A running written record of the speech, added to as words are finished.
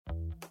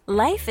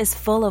Life is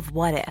full of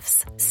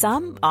what-ifs.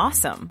 Some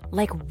awesome,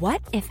 like what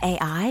if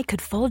AI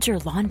could fold your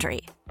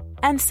laundry?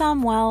 And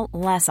some, well,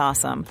 less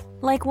awesome,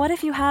 like what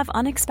if you have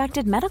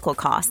unexpected medical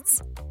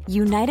costs?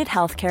 United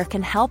Healthcare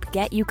can help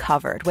get you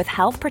covered with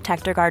Health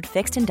Protector Guard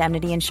fixed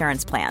indemnity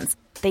insurance plans.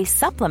 They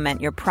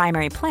supplement your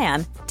primary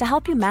plan to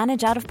help you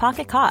manage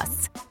out-of-pocket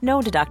costs.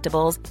 No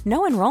deductibles,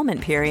 no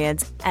enrollment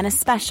periods, and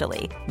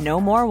especially no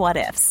more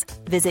what-ifs.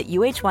 Visit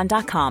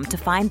uh1.com to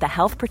find the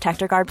Health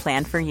Protector Guard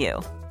plan for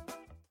you.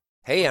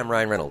 Hey, I'm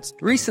Ryan Reynolds.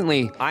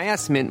 Recently, I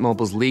asked Mint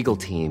Mobile's legal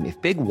team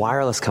if big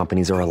wireless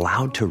companies are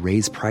allowed to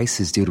raise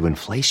prices due to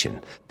inflation.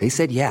 They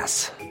said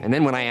yes. And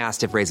then when I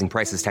asked if raising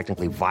prices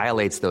technically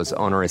violates those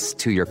onerous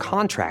two-year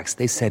contracts,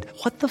 they said,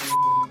 "What the f***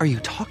 are you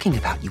talking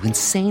about, you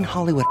insane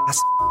Hollywood ass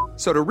f-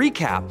 So to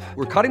recap,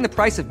 we're cutting the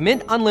price of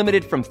Mint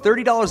Unlimited from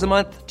 $30 a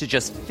month to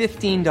just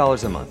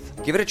 $15 a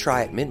month. Give it a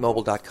try at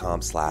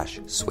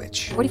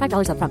mintmobile.com/switch.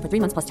 $45 up front for 3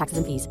 months plus taxes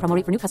and fees. Promo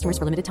rate for new customers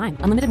for limited time.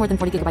 Unlimited more than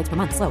 40 gigabytes per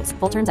month. Slows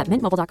full terms at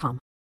mintmobile.com.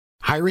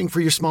 Hiring for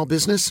your small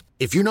business?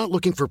 If you're not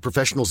looking for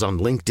professionals on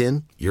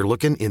LinkedIn, you're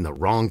looking in the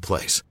wrong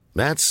place.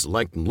 That's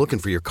like looking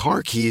for your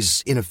car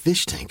keys in a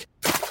fish tank.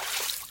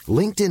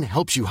 LinkedIn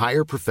helps you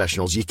hire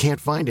professionals you can't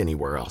find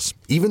anywhere else,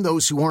 even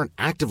those who aren't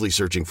actively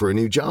searching for a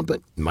new job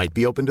but might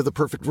be open to the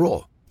perfect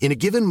role. In a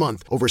given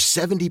month, over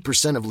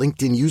 70% of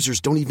LinkedIn users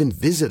don't even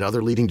visit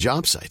other leading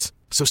job sites.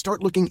 So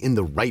start looking in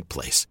the right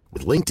place.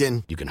 With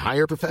LinkedIn, you can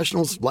hire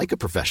professionals like a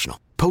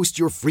professional. Post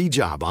your free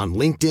job on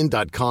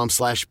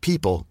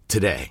linkedin.com/people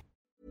today.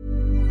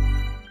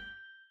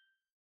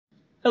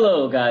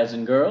 Hello, guys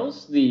and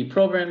girls. The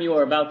program you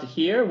are about to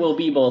hear will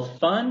be both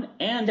fun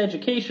and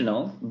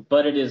educational,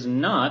 but it is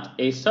not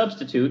a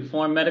substitute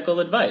for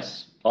medical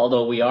advice.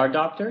 Although we are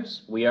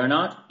doctors, we are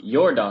not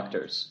your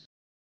doctors.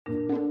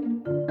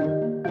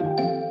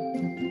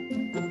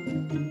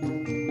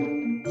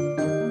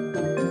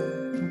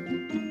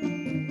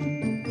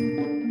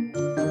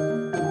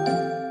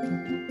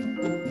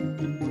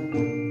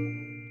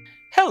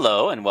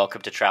 Hello, and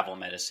welcome to Travel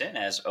Medicine.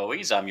 As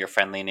always, I'm your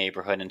friendly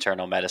neighborhood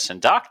internal medicine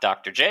doc,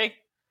 Dr. J.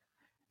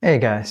 Hey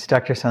guys,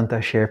 Dr.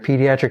 Santosh here,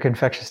 pediatric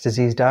infectious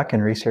disease doc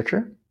and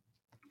researcher.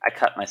 I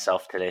cut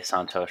myself today,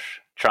 Santosh,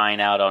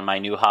 trying out on my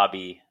new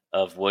hobby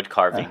of wood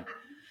carving.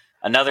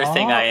 Another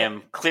thing I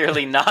am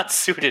clearly not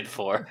suited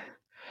for.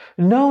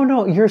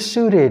 No, you're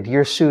suited.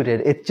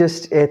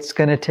 It's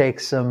going to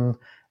take some,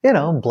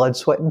 blood,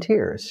 sweat, and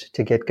tears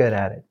to get good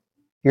at it.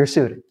 You're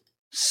suited.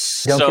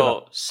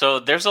 So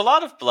there's a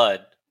lot of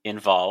blood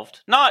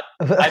involved. Not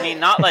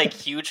like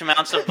huge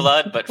amounts of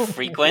blood, but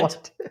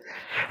frequent.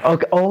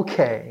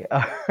 Okay.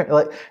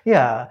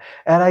 Yeah.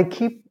 And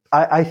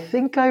I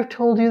think I've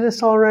told you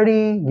this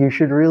already. You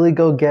should really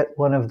go get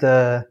one of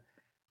the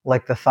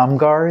thumb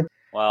guard.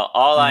 Well,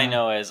 all I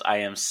know is I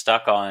am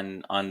stuck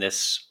on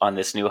this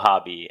new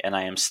hobby, and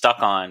I am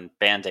stuck on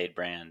Band-Aid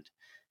brand,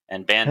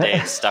 and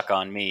Band-Aid stuck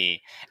on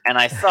me. And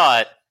I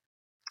thought,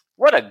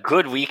 what a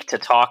good week to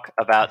talk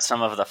about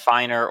some of the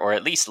finer, or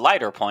at least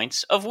lighter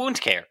points of wound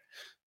care.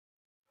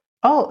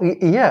 Oh,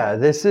 yeah.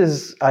 This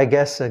is, I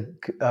guess, I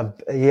like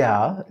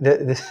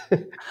that.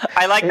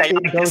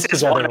 This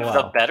is one of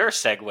the better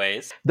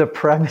segues. The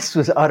premise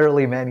was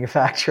utterly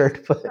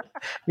manufactured, but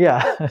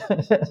yeah.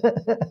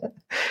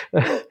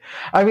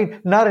 I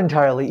mean, not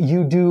entirely.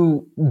 You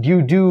do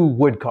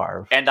wood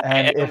carve. And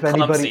I am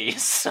clumsy,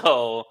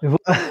 so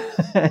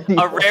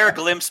a rare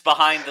glimpse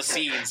behind the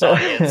scenes,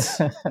 audience.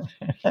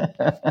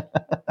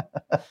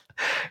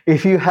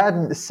 If you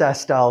hadn't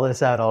sussed all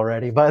this out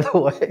already, by the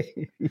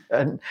way,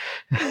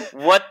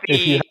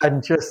 if you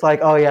hadn't just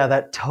oh yeah,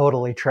 that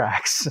totally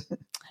tracks.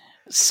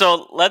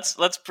 So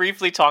let's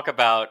briefly talk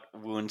about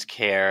wound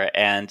care,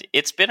 and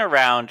it's been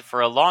around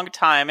for a long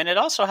time, and it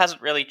also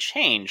hasn't really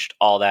changed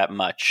all that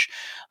much.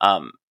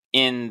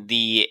 In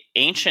the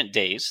ancient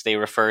days, they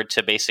referred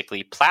to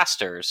basically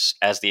plasters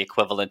as the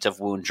equivalent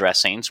of wound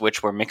dressings,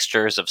 which were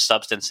mixtures of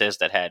substances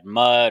that had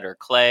mud or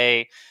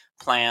clay,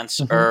 plants,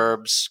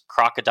 herbs,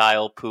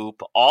 crocodile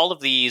poop, all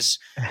of these,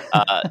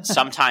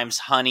 sometimes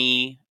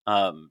honey,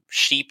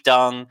 sheep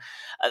dung.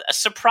 A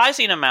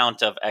surprising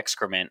amount of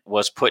excrement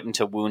was put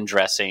into wound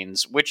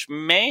dressings, which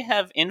may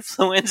have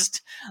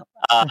influenced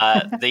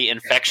the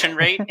infection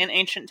rate in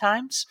ancient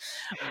times.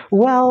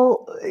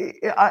 Well,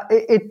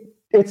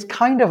 it's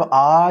kind of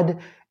odd.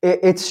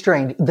 It's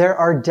strange. There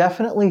are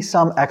definitely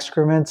some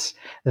excrements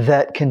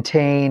that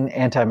contain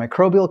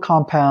antimicrobial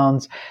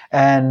compounds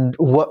and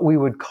what we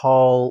would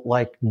call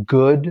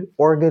good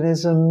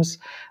organisms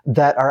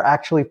that are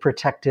actually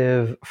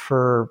protective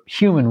for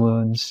human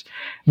wounds,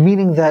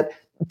 meaning that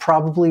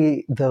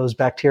probably those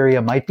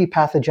bacteria might be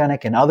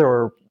pathogenic in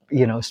other,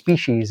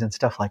 species and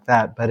stuff like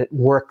that, but it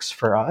works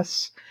for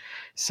us.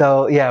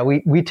 So yeah,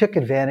 we took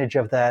advantage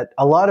of that.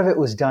 A lot of it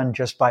was done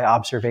just by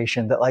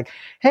observation that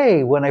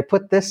hey, when I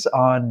put this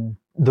on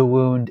the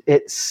wound,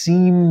 it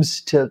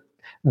seems to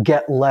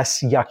get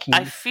less yucky.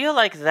 I feel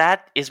like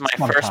that is my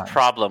first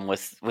problem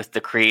with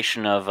the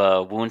creation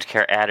of wound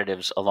care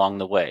additives along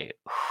the way.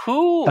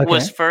 Who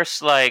was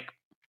first I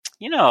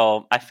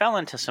fell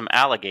into some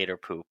alligator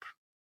poop.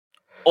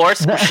 or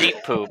some sheep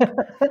poop.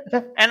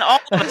 And all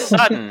of a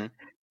sudden,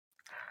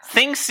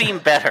 things seem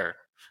better.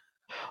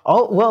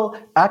 Oh, well,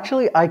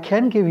 actually, I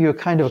can give you a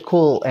kind of a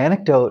cool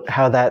anecdote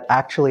how that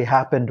actually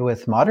happened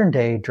with modern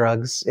day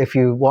drugs, if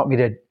you want me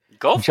to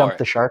Go for jump it.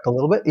 the shark a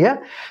little bit. Yeah.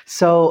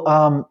 So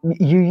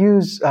you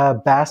use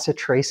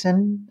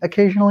bacitracin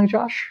occasionally,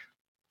 Josh?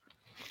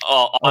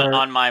 Oh, Or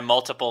on my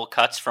multiple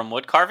cuts from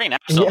wood carving?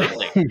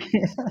 Absolutely.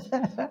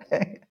 Yeah.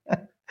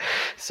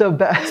 So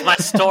It's my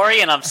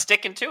story, and I'm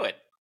sticking to it.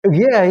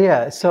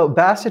 yeah. So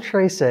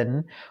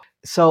bacitracin.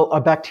 So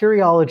a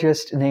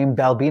bacteriologist named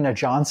Balbina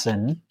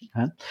Johnson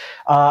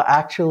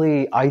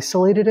actually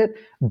isolated it.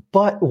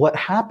 But what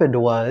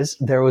happened was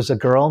there was a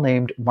girl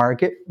named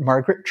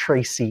Margaret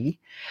Tracy,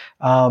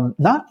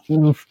 not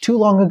too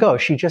long ago.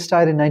 She just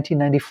died in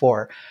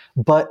 1994.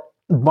 But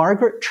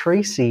Margaret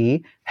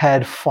Tracy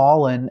had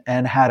fallen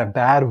and had a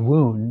bad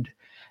wound.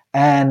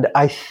 And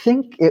I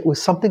think it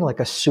was something like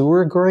a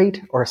sewer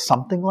grate or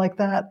something like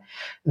that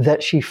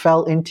she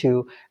fell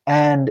into.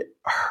 And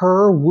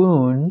her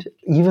wound,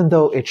 even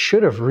though it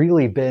should have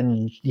really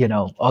been,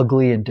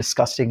 ugly and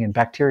disgusting and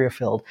bacteria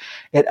filled,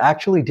 it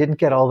actually didn't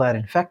get all that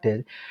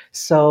infected.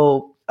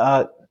 So,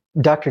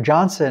 Dr.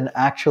 Johnson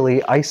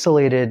actually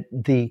isolated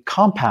the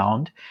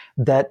compound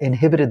that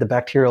inhibited the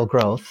bacterial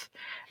growth.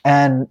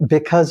 And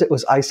because it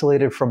was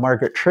isolated from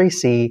Margaret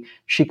Tracy,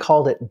 she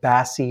called it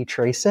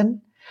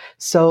bacitracin.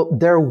 So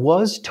there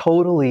was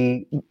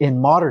totally, in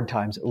modern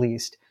times at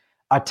least,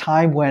 a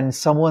time when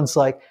someone's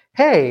like,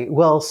 hey,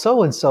 well,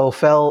 so-and-so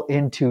fell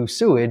into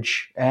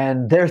sewage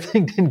and their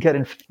thing didn't get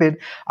infected.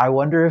 I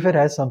wonder if it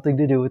has something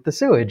to do with the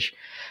sewage.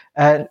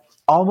 And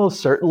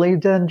almost certainly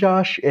then,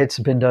 Josh, it's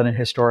been done in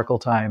historical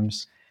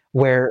times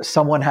where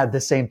someone had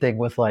the same thing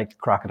with like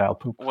crocodile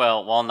poop.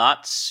 Well, while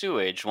not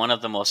sewage, one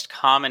of the most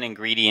common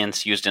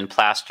ingredients used in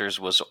plasters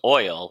was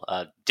oil,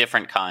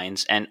 different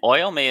kinds, and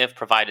oil may have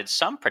provided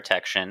some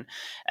protection,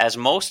 as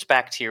most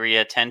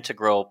bacteria tend to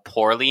grow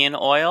poorly in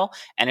oil,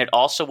 and it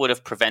also would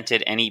have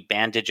prevented any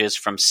bandages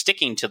from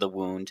sticking to the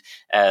wound,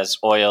 as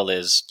oil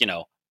is,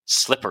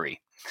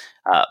 slippery.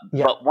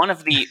 Yeah. But one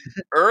of the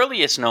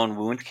earliest known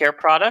wound care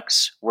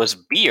products was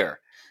beer,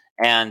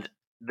 and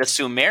the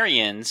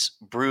Sumerians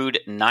brewed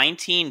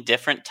 19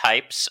 different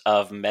types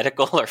of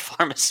medical or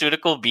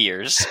pharmaceutical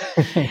beers.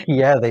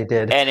 Yeah, they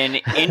did. And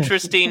an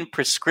interesting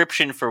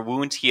prescription for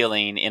wound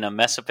healing in a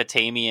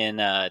Mesopotamian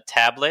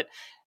tablet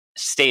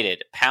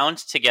stated, pound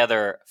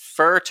together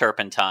fir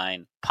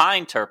turpentine,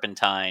 pine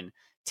turpentine,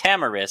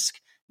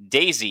 tamarisk,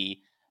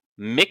 daisy,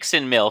 mix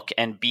in milk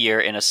and beer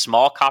in a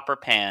small copper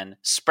pan,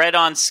 spread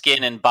on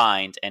skin and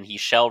bind, and he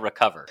shall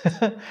recover.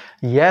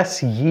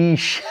 Yes, ye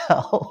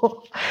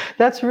shall.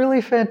 That's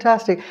really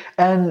fantastic.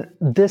 And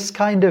this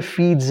kind of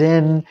feeds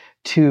in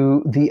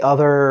to the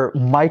other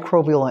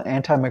microbial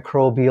and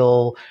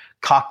antimicrobial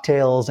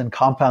cocktails and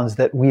compounds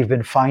that we've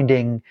been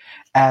finding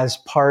as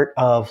part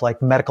of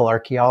like medical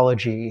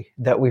archaeology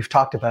that we've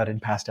talked about in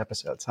past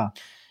episodes, huh?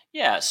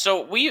 Yeah,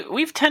 so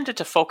we've tended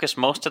to focus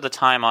most of the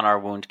time on our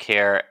wound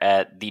care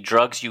at the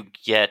drugs you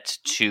get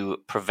to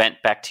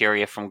prevent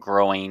bacteria from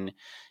growing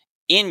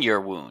in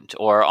your wound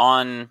or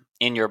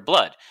in your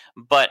blood.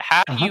 But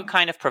how do you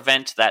kind of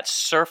prevent that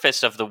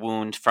surface of the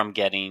wound from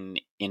getting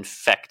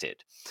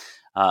infected?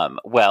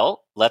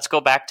 Well, let's go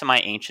back to my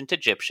ancient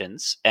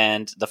Egyptians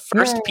and the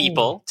first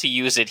people to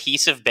use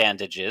adhesive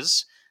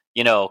bandages,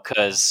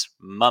 because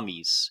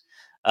mummies.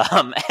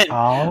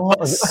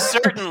 But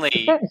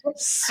certainly,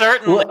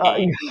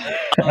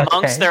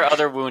 amongst their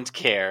other wound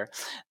care,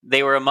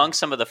 they were among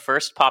some of the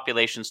first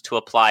populations to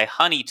apply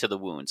honey to the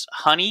wounds.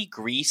 Honey,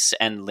 grease,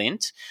 and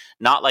lint,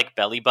 not like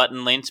belly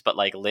button lint, but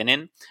like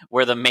linen,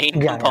 were the main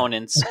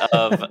components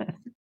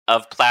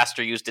of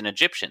plaster used in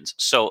Egyptians.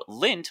 So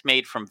lint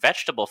made from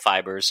vegetable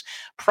fibers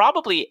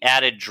probably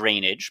added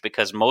drainage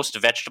because most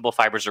vegetable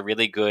fibers are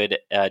really good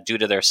due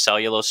to their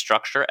cellulose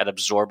structure at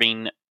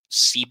absorbing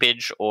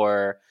seepage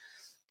or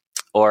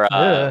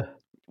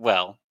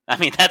well, I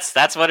mean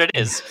that's what it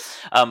is.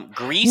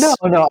 Grease.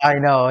 No, I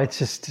know. It's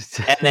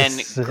just and then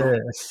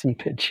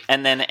seepage.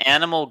 And then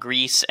animal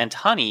grease and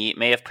honey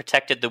may have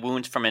protected the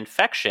wound from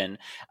infection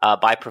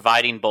by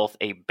providing both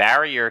a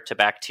barrier to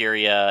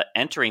bacteria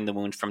entering the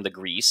wound from the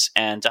grease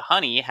and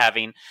honey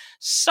having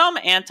some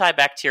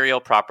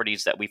antibacterial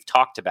properties that we've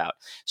talked about.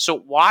 So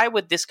why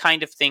would this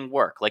kind of thing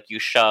work? Like you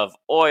shove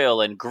oil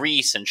and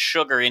grease and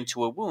sugar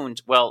into a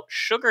wound. Well,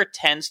 sugar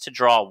tends to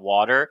draw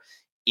water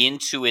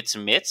into its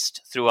midst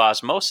through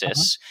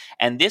osmosis,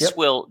 and this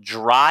will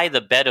dry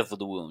the bed of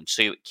the wound.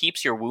 So it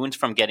keeps your wound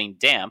from getting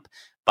damp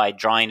by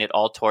drawing it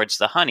all towards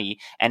the honey,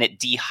 and it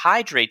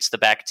dehydrates the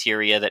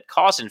bacteria that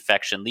cause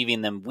infection,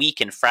 leaving them weak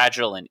and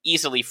fragile and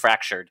easily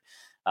fractured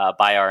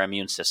by our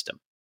immune system.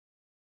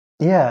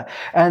 Yeah.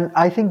 And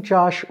I think,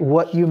 Josh,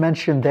 what you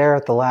mentioned there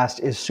at the last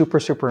is super,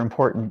 super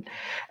important.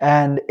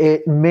 And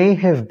it may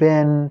have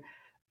been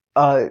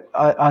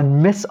a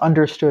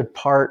misunderstood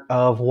part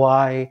of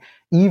why,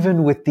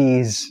 even with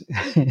these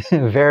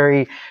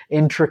very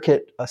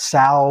intricate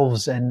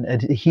salves and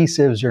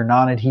adhesives or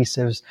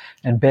non-adhesives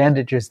and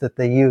bandages that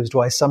they used,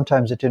 why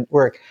sometimes it didn't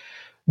work.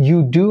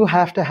 You do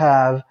have to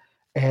have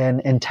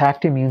an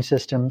intact immune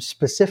system,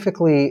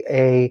 specifically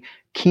a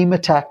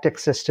chemotactic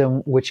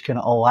system, which can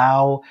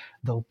allow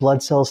the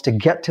blood cells to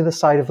get to the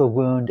site of the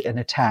wound and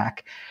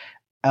attack.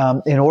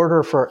 In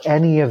order for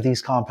any of these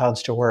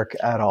compounds to work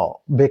at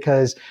all.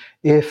 Because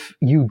if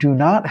you do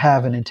not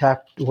have an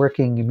intact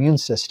working immune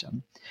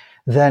system,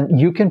 then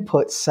you can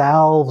put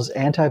salves,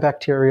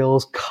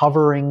 antibacterials,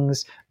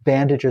 coverings,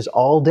 bandages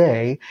all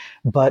day,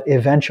 but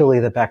eventually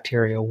the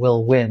bacteria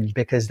will win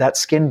because that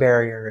skin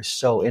barrier is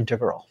so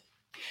integral.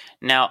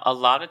 Now, a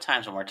lot of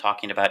times when we're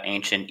talking about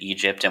ancient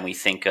Egypt and we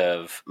think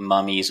of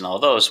mummies and all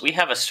those, we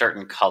have a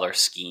certain color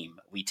scheme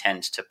we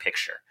tend to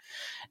picture.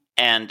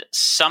 And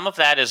some of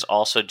that is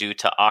also due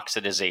to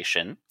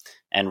oxidization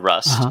and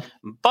rust.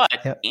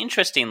 But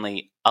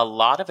interestingly, a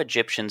lot of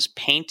Egyptians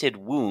painted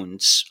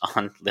wounds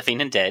on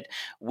living and dead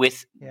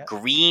with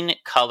green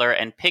color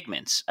and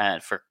pigments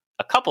for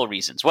a couple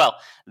reasons. Well,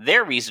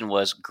 their reason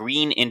was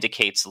green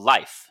indicates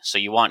life. So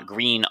you want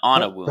green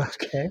on a wound.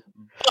 Okay.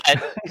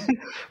 But,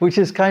 which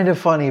is kind of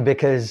funny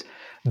because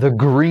the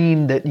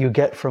green that you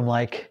get from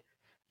like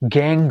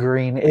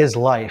gangrene is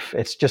life.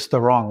 It's just the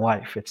wrong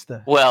life. It's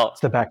the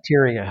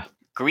bacteria.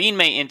 Green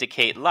may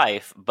indicate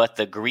life, but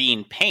the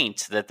green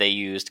paint that they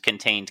used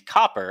contained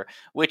copper,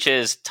 which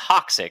is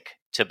toxic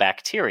to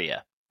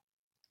bacteria.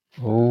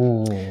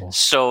 Ooh.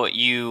 So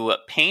you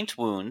paint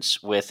wounds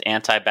with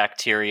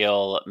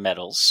antibacterial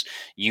metals.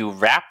 You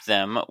wrap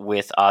them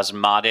with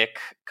osmotic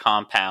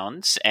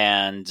compounds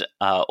and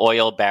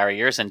oil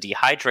barriers and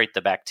dehydrate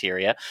the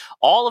bacteria.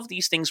 All of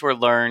these things were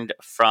learned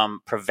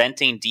from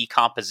preventing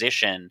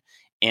decomposition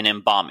in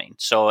embalming.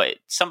 So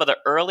some of the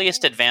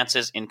earliest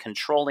advances in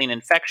controlling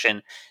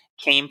infection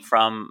came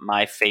from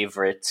my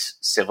favorite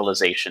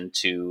civilization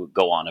to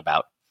go on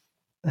about.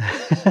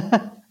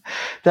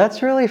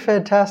 That's really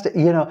fantastic.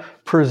 You know,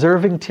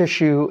 preserving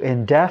tissue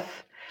in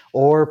death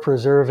or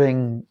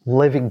preserving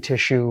living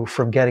tissue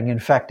from getting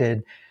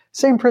infected,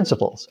 same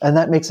principles. And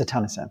that makes a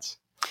ton of sense.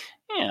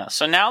 Yeah.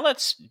 So now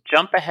let's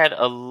jump ahead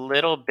a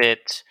little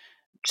bit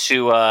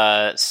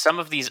to some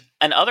of these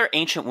and other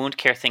ancient wound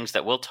care things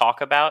that we'll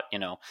talk about,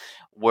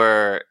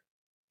 were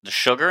the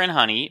sugar and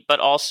honey, but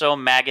also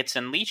maggots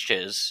and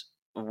leeches,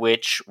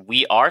 which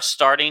we are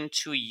starting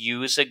to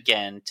use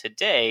again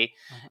today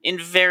in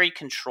very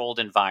controlled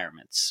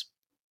environments.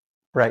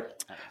 Right.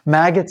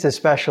 Maggots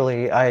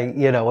especially,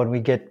 when we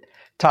get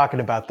talking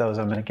about those,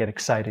 I'm going to get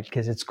excited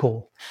because it's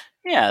cool.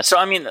 Yeah. So,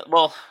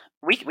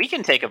 we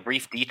can take a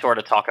brief detour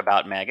to talk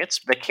about maggots.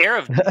 The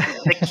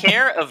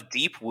care of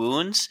deep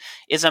wounds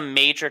is a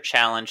major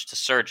challenge to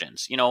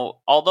surgeons.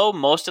 Although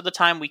most of the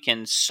time we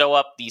can sew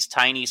up these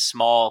tiny,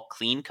 small,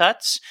 clean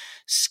cuts,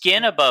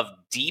 skin above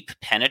deep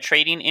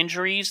penetrating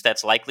injuries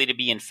that's likely to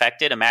be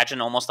infected. Imagine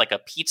almost like a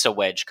pizza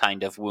wedge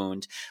kind of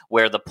wound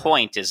where the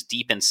point is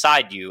deep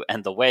inside you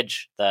and the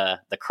wedge, the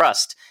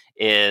crust,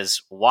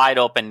 is wide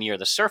open near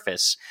the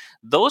surface.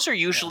 Those are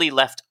usually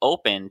left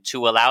open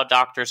to allow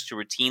doctors to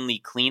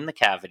routinely clean the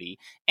cavity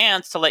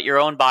and to let your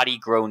own body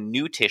grow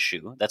new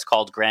tissue, that's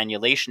called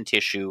granulation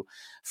tissue,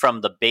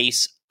 from the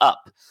base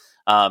up.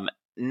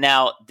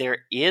 Now, there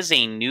is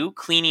a new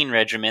cleaning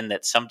regimen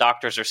that some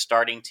doctors are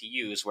starting to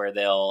use where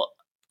they'll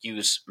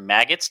use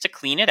maggots to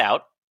clean it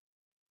out,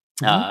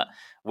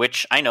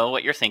 which I know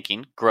what you're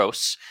thinking,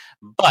 gross.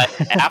 But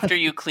after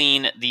you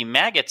clean the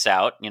maggots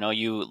out,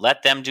 you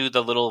let them do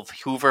the little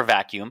Hoover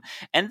vacuum,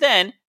 and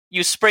then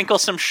you sprinkle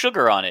some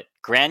sugar on it,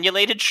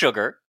 granulated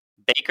sugar,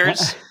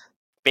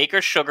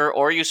 baker's sugar,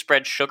 or you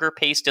spread sugar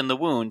paste in the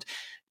wound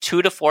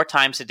 2 to 4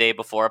 times a day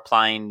before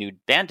applying new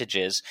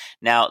bandages.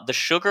 Now, the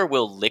sugar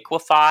will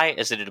liquefy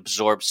as it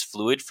absorbs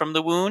fluid from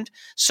the wound,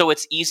 so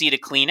it's easy to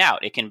clean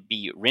out. It can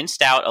be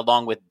rinsed out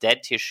along with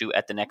dead tissue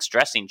at the next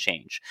dressing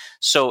change.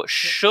 So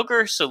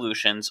sugar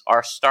solutions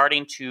are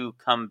starting to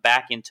come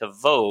back into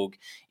vogue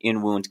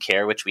in wound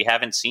care, which we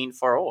haven't seen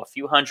for a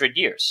few hundred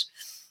years.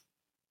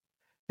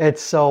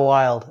 It's so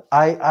wild.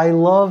 I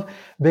love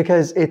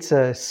because it's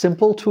a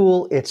simple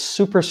tool. It's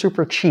super,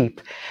 super cheap.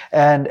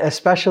 And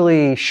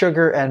especially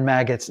sugar and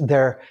maggots,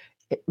 they're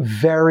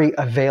very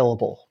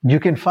available. You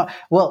can find,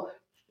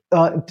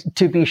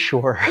 to be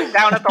sure.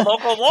 Down at the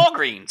local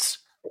Walgreens.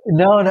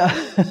 No.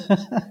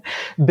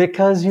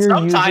 Because you're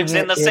sometimes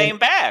using in the same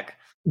bag.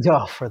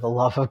 Oh, for the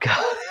love of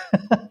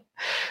God.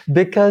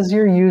 Because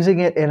you're using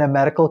it in a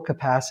medical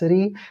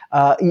capacity,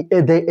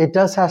 it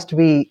does have to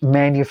be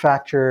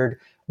manufactured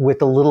with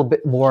a little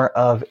bit more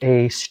of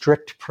a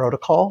strict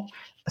protocol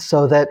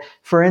so that,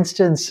 for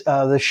instance,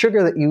 the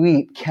sugar that you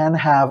eat can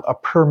have a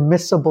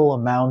permissible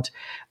amount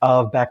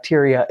of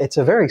bacteria. It's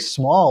a very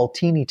small,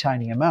 teeny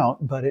tiny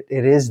amount, but it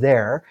is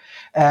there.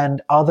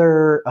 And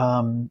other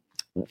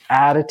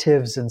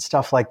additives and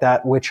stuff like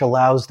that, which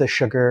allows the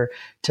sugar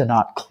to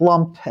not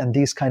clump and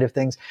these kind of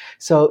things.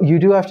 So you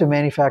do have to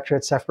manufacture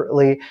it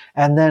separately.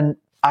 And then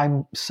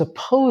I'm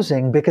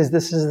supposing, because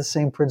this is the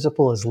same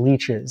principle as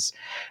leeches,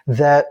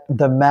 that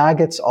the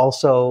maggots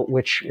also,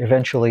 which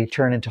eventually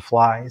turn into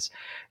flies,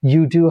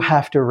 you do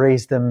have to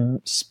raise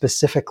them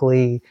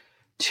specifically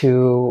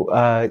to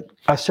a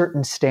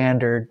certain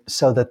standard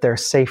so that they're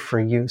safe for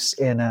use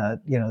in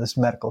this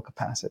medical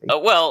capacity.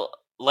 Well,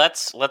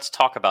 let's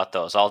talk about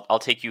those. I'll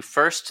take you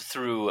first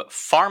through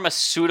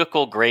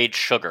pharmaceutical grade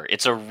sugar.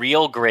 It's a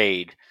real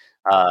grade.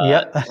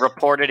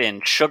 Reported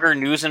in Sugar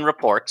News and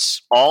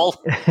Reports. All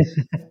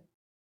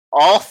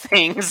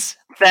things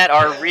that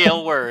are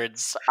real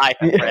words I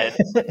have read.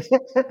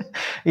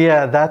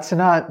 Yeah, that's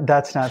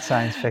not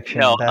science fiction.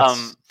 No,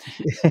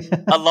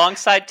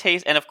 alongside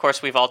taste, and of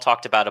course we've all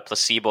talked about a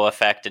placebo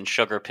effect and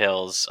sugar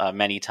pills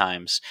many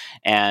times,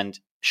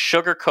 and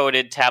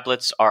sugar-coated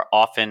tablets are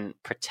often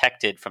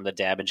protected from the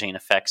damaging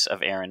effects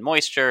of air and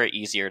moisture,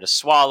 easier to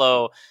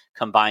swallow,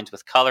 combined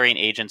with coloring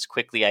agents,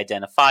 quickly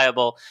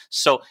identifiable.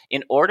 So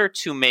in order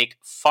to make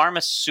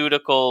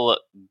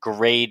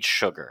pharmaceutical-grade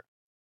sugar,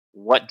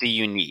 what do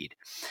you need?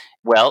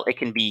 Well, it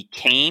can be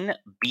cane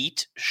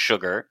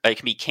sugar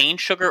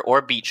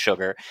or beet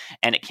sugar,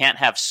 and it can't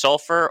have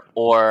sulfur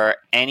or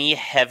any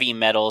heavy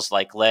metals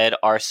like lead,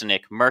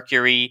 arsenic,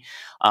 mercury.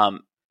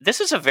 This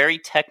is a very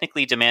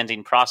technically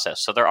demanding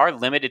process, so there are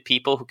limited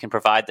people who can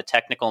provide the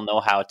technical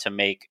know-how to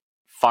make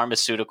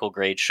pharmaceutical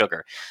grade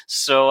sugar.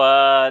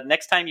 So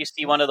next time you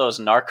see one of those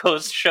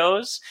Narcos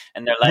shows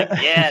and they're like,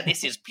 yeah,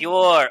 this is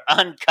pure,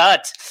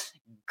 uncut,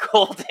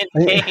 golden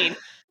cane,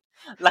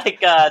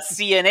 like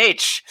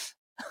CNH.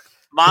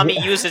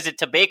 Mommy uses it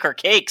to bake her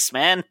cakes,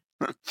 man.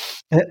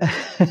 Now,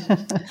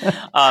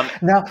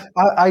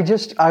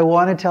 I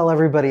want to tell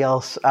everybody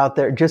else out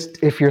there,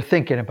 just if you're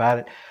thinking about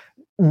it,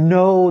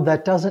 no,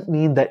 that doesn't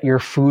mean that your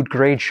food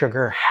grade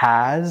sugar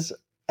has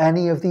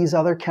any of these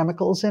other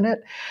chemicals in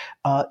it.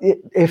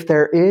 If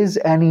there is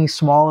any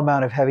small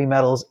amount of heavy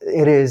metals,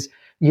 it is,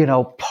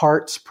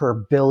 parts per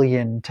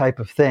billion type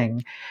of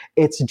thing.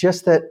 It's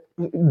just that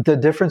the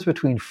difference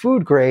between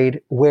food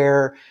grade,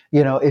 where,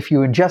 if you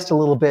ingest a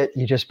little bit,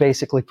 you just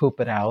basically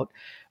poop it out,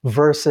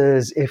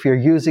 versus if you're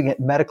using it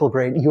medical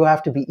grade, you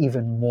have to be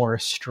even more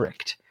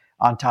strict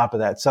on top of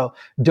that. So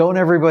don't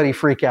everybody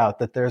freak out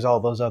that there's all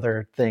those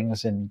other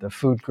things in the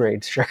food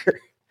grade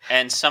sugar.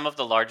 And some of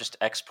the largest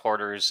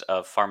exporters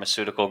of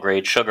pharmaceutical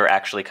grade sugar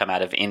actually come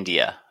out of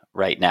India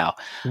right now.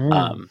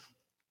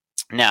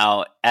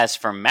 Now, as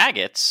for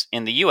maggots,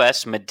 in the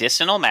U.S.,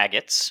 medicinal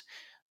maggots,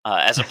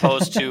 as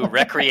opposed to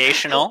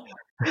recretional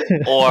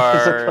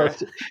or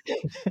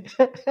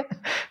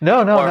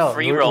no,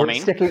 free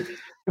roaming.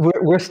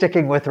 We're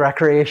sticking with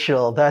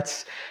recreational.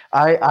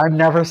 I'm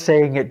never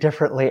saying it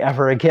differently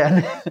ever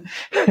again.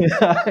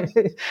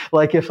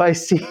 Like if I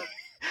see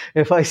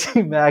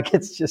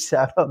maggots just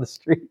out on the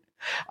street,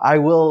 I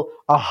will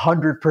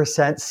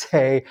 100%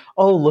 say,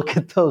 oh, look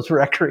at those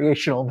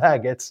recreational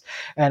maggots.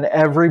 And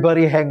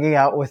everybody hanging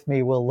out with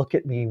me will look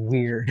at me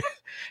weird.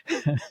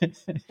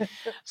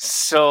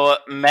 So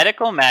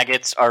medical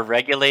maggots are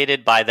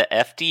regulated by the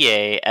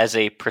FDA as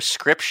a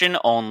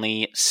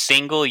prescription-only,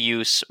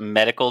 single-use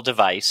medical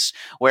device,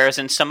 whereas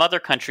in some other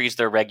countries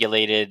they're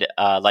regulated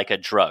like a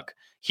drug.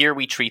 Here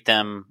we treat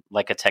them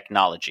like a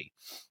technology.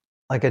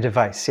 Like a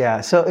device, yeah.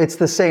 So it's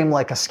the same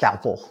like a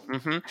scalpel.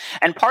 Mm-hmm.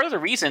 And part of the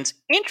reasons,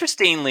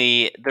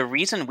 interestingly, the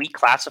reason we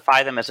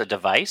classify them as a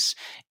device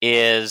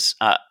is,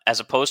 as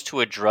opposed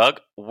to a drug,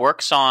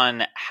 works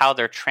on how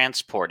they're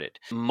transported.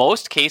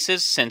 Most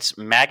cases, since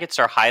maggots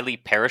are highly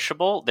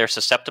perishable, they're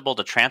susceptible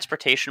to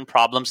transportation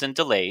problems and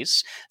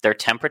delays. They're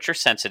temperature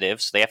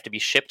sensitive, so they have to be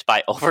shipped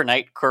by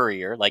overnight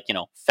courier, like,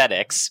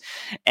 FedEx.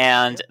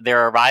 And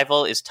their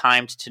arrival is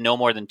timed to no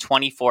more than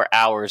 24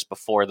 hours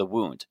before the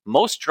wound.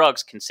 Most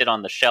drugs can sit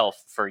on the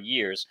shelf for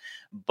years,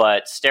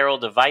 but sterile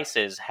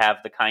devices have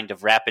the kind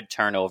of rapid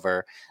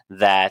turnover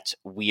that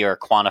we are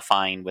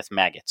quantifying with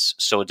maggots.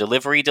 So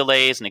delivery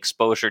delays and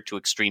exposure to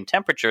extreme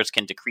temperatures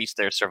can decrease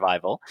their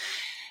survival.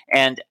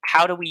 And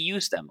how do we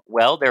use them?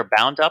 Well, they're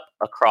bound up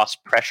across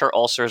pressure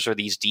ulcers or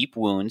these deep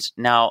wounds.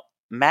 Now,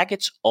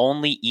 maggots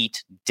only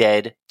eat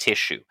dead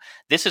tissue.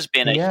 This has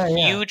been a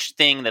huge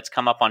thing that's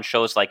come up on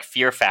shows like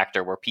Fear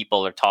Factor, where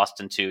people are tossed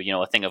into,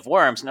 a thing of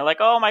worms, and they're like,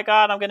 oh my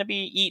God, I'm going to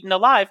be eaten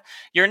alive.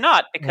 You're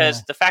not,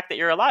 because the fact that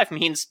you're alive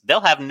means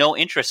they'll have no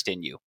interest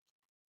in you.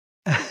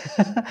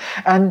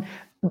 And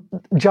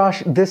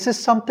Josh, this is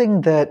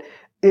something that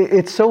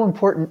it's so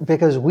important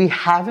because we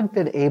haven't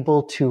been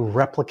able to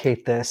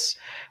replicate this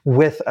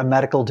with a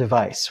medical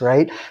device,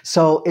 right?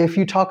 So if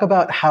you talk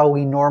about how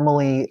we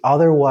normally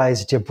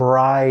otherwise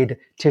debride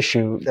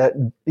tissue, that,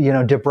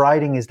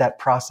 debriding is that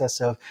process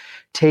of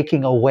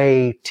taking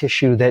away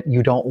tissue that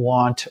you don't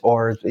want,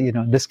 or,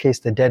 in this case,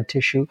 the dead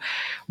tissue.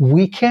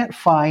 We can't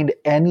find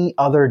any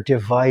other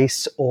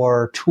device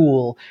or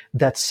tool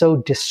that's so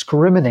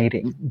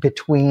discriminating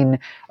between,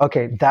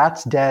 okay,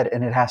 that's dead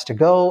and it has to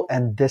go,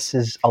 and this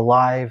is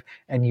alive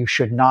and you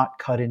should not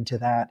cut into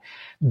that.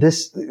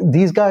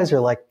 These guys are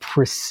like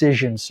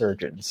precision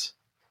surgeons.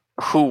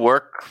 Who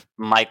work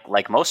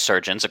like most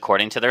surgeons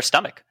according to their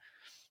stomach.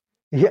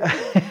 Yeah.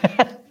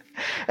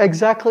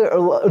 Exactly.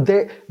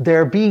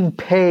 They're being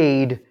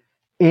paid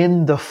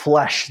in the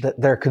flesh that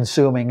they're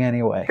consuming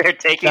anyway.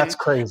 That's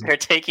crazy. They're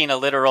taking a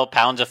literal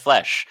pound of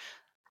flesh.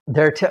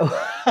 They're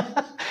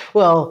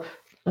well,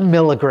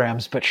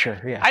 milligrams, but sure,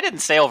 yeah. I didn't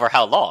say over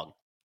how long,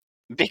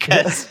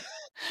 because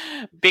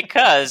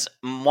because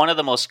one of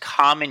the most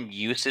common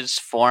uses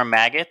for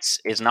maggots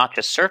is not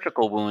just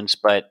surgical wounds,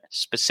 but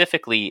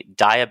specifically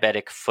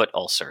diabetic foot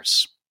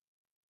ulcers.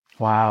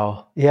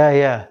 Wow.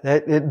 Yeah.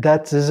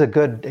 That is a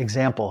good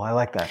example. I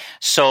like that.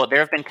 So there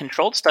have been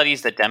controlled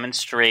studies that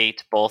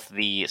demonstrate both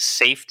the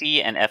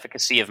safety and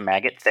efficacy of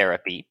maggot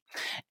therapy.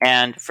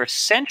 And for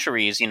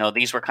centuries,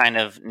 these were kind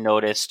of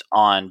noticed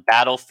on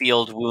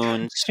battlefield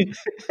wounds.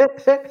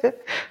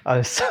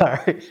 I'm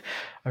sorry.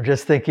 I'm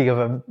just thinking of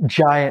a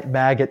giant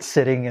maggot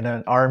sitting in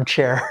an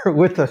armchair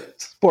with a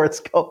sports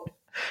coat.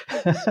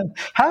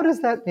 How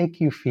does that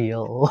make you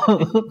feel?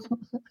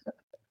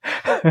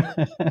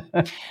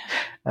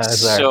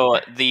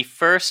 So the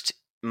first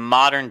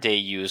modern day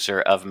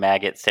user of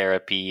maggot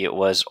therapy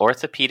was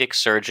orthopedic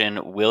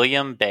surgeon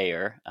William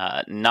Bayer,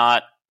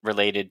 not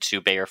related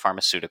to Bayer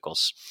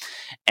Pharmaceuticals.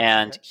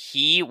 And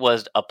he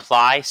would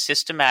apply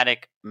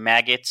systematic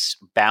maggots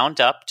bound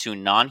up to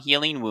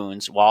non-healing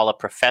wounds while a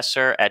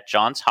professor at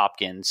Johns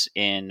Hopkins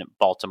in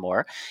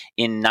Baltimore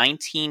in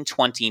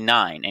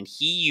 1929. And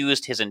he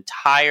used his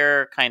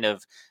entire kind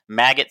of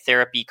maggot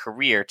therapy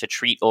career to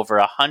treat over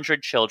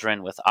 100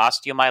 children with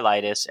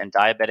osteomyelitis and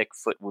diabetic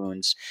foot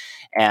wounds.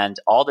 And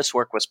all this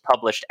work was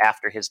published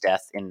after his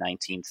death in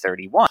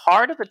 1931.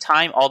 Part of the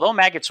time, although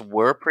maggots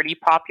were pretty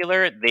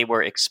popular, they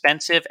were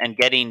expensive, and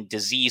getting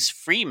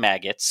disease-free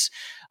maggots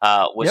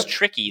was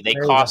tricky. They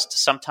cost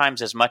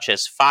sometimes as much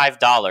as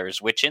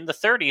 $5, which in the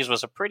 30s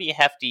was a pretty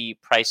hefty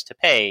price to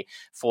pay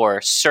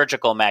for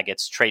surgical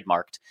maggots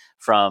trademarked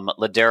from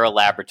Ladera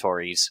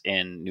Laboratories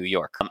in New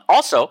York.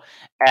 Also,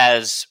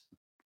 as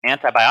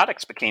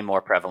antibiotics became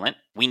more prevalent,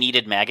 we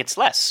needed maggots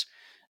less.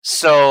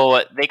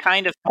 So they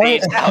kind of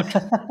phased out.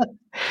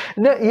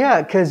 No,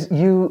 yeah, because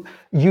you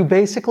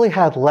basically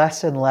had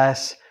less and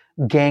less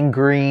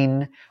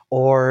gangrene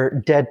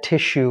or dead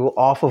tissue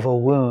off of a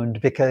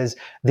wound because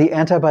the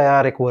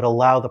antibiotic would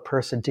allow the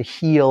person to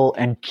heal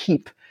and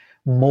keep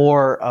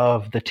more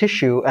of the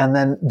tissue, and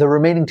then the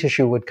remaining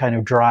tissue would kind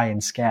of dry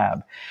and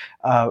scab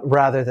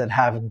rather than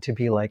having to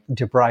be like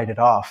debrided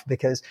off.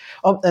 Because,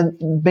 and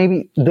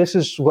maybe this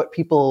is what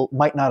people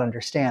might not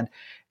understand.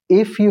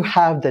 If you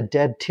have the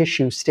dead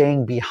tissue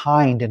staying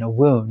behind in a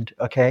wound,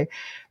 okay,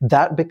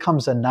 that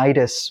becomes a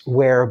nidus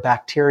where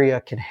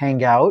bacteria can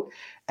hang out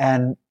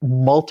and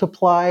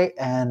multiply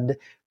and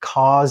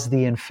cause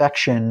the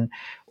infection,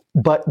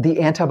 but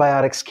the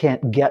antibiotics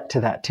can't get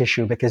to that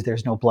tissue because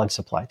there's no blood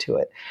supply to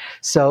it.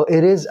 So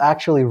it is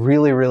actually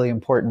really, really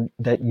important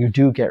that you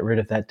do get rid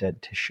of that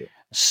dead tissue.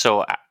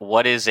 So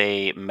what is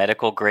a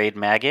medical grade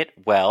maggot?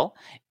 Well,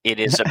 it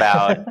is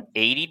about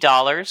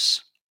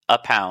 $80 a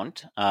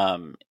pound.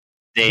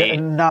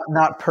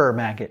 Not per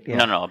maggot.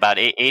 Yeah. No, about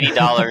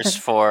 $80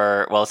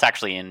 for, well, it's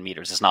actually in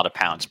meters. It's not a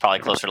pound. It's probably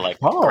closer to like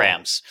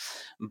grams.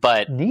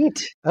 But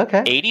neat.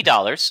 Okay.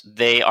 $80.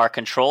 They are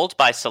controlled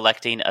by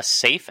selecting a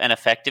safe and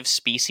effective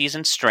species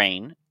and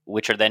strain,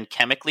 which are then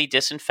chemically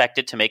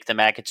disinfected to make the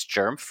maggots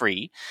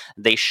germ-free.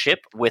 They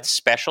ship with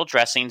special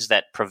dressings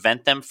that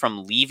prevent them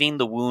from leaving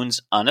the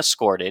wounds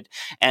unescorted,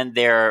 and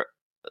they're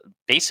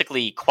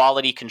basically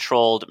quality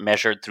controlled,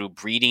 measured through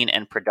breeding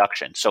and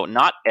production. So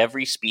not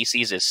every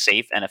species is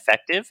safe and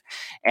effective.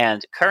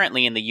 And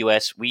currently in the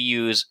U.S., we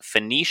use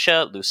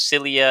Phoenicia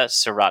lucilia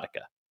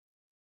serotica.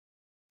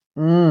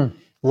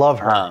 Love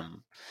her.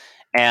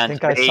 And I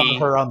think I saw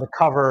her on the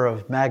cover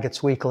of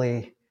Maggots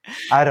Weekly.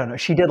 I don't know.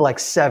 She did like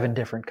 7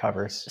 different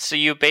covers. So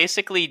you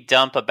basically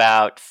dump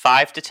about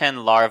 5 to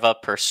 10 larvae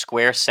per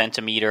square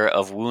centimeter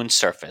of wound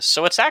surface.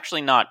 So it's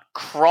actually not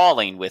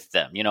crawling with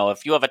them.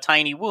 If you have a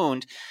tiny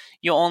wound,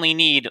 you only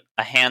need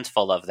a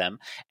handful of them.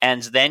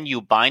 And then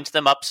you bind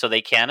them up so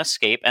they can't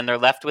escape, and they're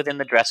left within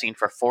the dressing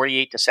for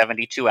 48 to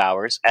 72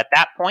 hours. At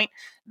that point,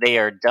 they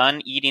are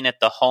done eating at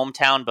the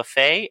hometown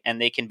buffet,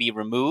 and they can be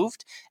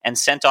removed and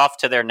sent off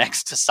to their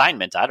next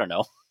assignment. I don't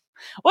know.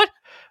 What?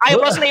 I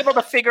wasn't able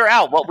to figure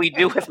out what we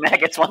do with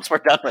maggots once we're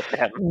done with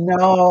them.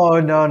 No.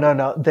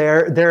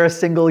 They're a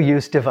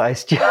single-use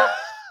device.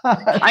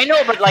 I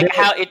know, but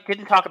how it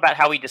didn't talk about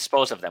how we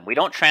dispose of them. We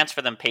don't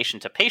transfer them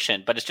patient to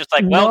patient, but it's just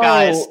like, well,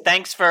 guys,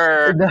 thanks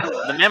for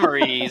the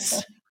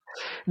memories.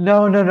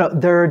 No.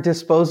 They're a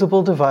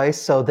disposable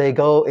device, so they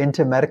go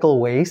into medical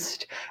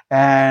waste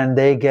and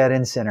they get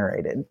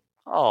incinerated.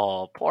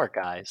 Oh, poor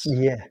guys.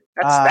 Yeah.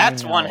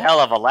 That's one hell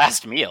of a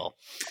last meal.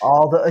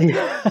 All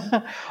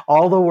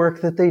the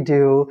work that they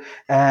do,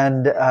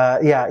 and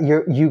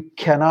you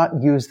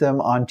cannot use them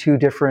on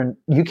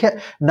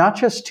not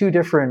just 2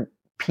 different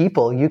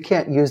people. You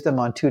can't use them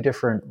on 2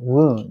 different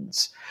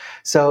wounds.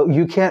 So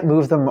you can't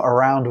move them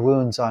around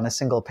wounds on a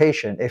single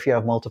patient if you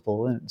have multiple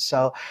wounds.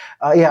 So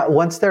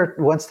once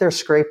they're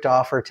scraped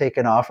off or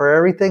taken off or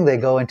everything, they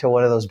go into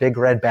one of those big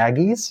red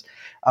baggies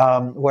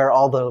where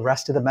all the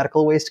rest of the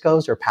medical waste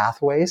goes, or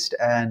path waste,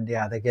 and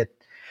they get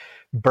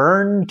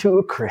burned to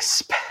a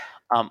crisp.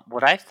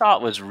 What I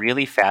thought was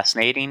really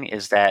fascinating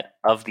is that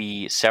of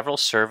the several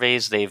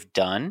surveys they've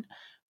done,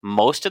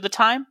 most of the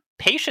time,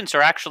 patients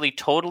are actually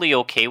totally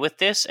okay with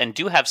this and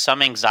do have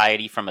some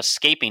anxiety from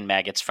escaping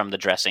maggots from the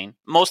dressing,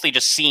 mostly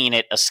just seeing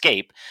it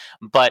escape.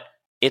 But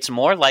it's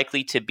more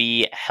likely to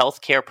be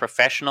healthcare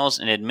professionals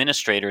and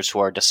administrators who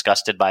are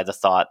disgusted by the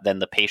thought than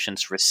the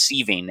patients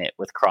receiving it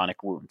with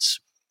chronic wounds.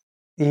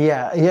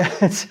 Yeah, yeah.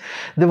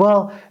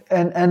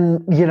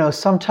 And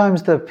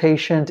sometimes the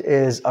patient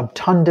is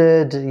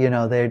obtunded.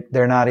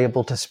 They're not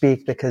able to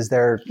speak because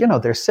they're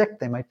sick.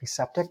 They might be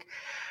septic.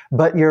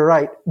 But you're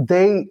right.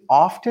 They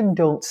often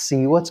don't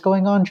see what's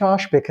going on,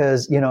 Josh,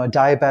 because, a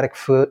diabetic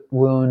foot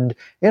wound,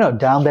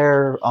 down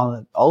there on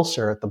the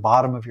ulcer at the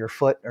bottom of your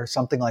foot or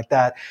something like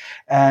that.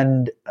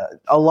 And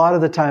a lot of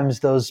the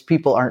times those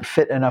people aren't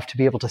fit enough to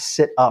be able to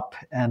sit up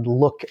and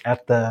look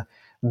at the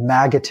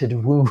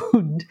maggoted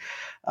wound.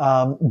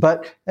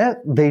 But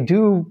they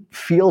do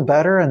feel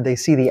better and they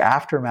see the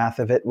aftermath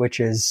of it, which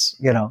is,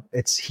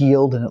 it's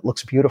healed and it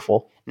looks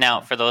beautiful.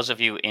 Now, for those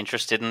of you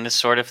interested in this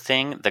sort of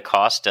thing, the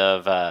cost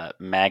of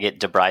maggot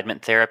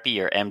debridement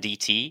therapy, or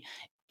MDT,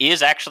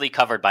 is actually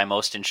covered by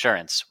most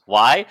insurance.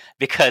 Why?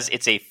 Because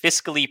it's a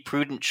fiscally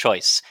prudent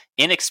choice.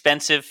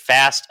 Inexpensive,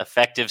 fast,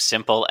 effective,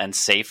 simple, and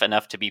safe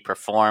enough to be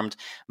performed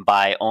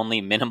by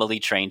only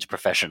minimally trained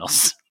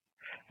professionals.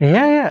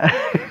 Yeah.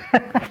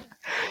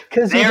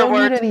 Because their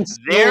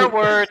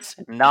words,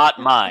 not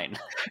mine.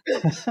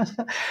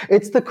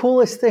 It's the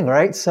coolest thing,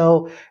 right?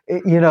 So,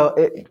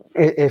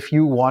 if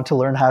you want to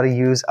learn how to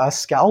use a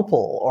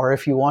scalpel, or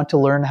if you want to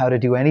learn how to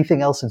do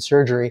anything else in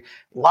surgery,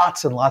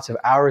 lots and lots of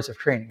hours of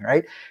training,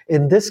 right?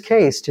 In this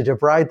case, to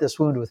debride this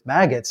wound with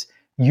maggots,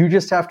 you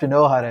just have to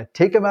know how to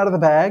take them out of the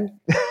bag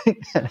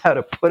and how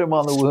to put them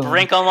on the wound.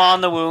 Sprinkle them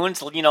on the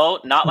wounds,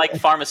 not like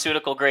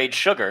pharmaceutical grade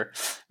sugar,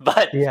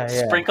 but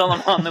sprinkle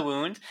them on the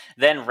wound,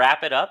 then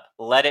wrap it up,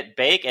 let it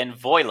bake, and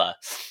voila,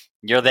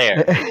 you're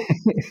there.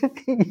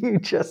 You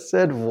just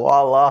said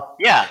voila.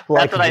 Yeah,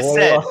 that's what I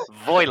said.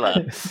 Voila.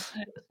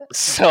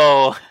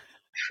 So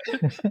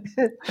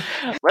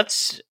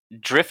let's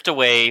drift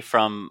away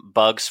from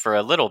bugs for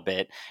a little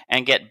bit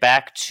and get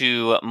back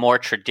to more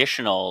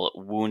traditional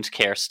wound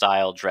care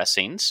style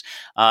dressings.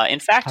 In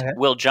fact,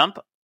 we'll jump,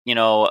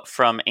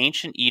 from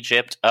ancient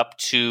Egypt up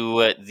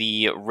to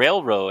the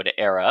railroad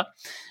era.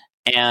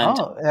 And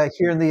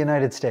here in the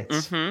United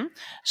States. Mm-hmm.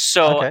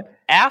 So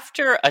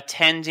after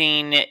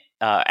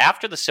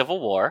after the Civil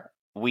War,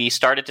 we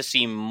started to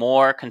see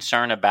more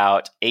concern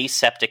about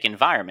aseptic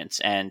environments,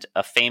 and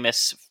a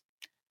famous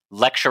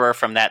lecturer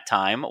from that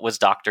time was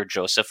Dr.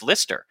 Joseph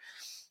Lister,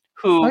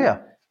 who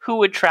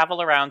would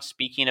travel around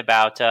speaking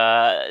about,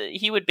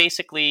 he would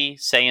basically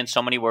say in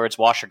so many words,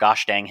 wash your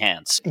gosh dang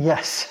hands.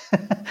 Yes.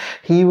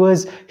 He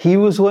was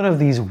one of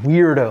these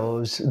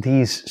weirdos,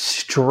 these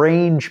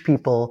strange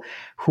people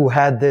who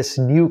had this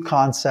new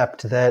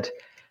concept that,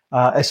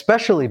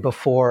 especially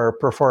before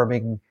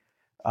performing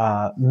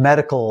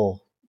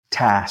medical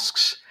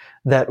tasks,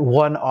 that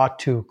one ought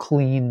to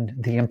clean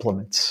the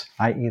implements,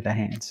 i.e. the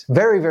hands.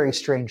 Very, very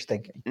strange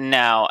thinking.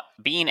 Now,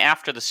 being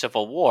after the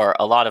Civil War,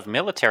 a lot of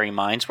military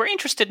minds were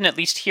interested in at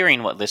least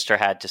hearing what Lister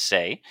had to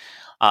say.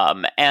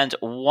 And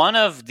one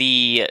of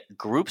the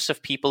groups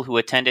of people who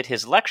attended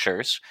his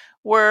lectures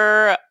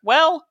were,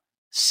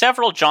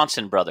 several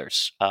Johnson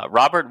brothers.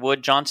 Robert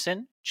Wood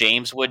Johnson,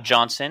 James Wood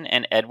Johnson,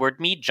 and Edward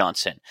Meade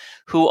Johnson,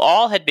 who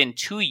all had been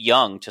too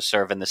young to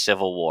serve in the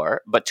Civil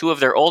War, but two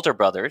of their older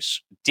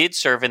brothers did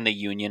serve in the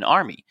Union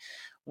Army.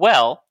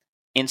 Well,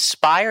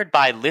 inspired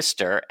by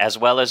Lister, as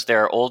well as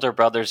their older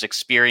brothers'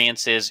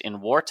 experiences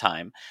in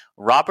wartime,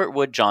 Robert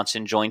Wood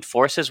Johnson joined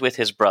forces with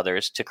his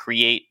brothers to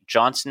create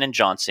Johnson &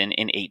 Johnson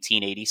in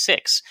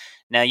 1886.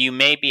 Now, you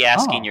may be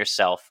asking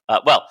yourself,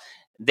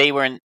 they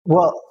were in...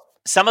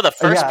 Some of the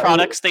first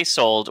products they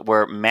sold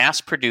were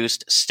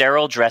mass-produced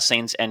sterile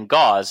dressings and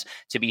gauze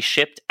to be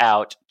shipped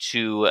out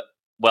to,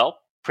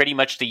 pretty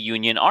much the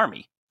Union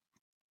Army.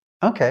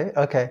 Okay.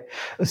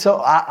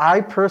 So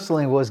I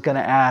personally was going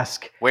to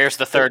ask... Where's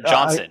the third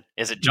Johnson?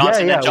 Is it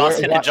Johnson and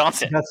Johnson and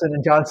Johnson? Johnson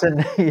and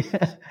Johnson.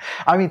 Yeah.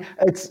 I mean,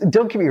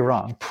 don't get me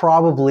wrong.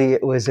 Probably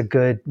it was a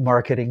good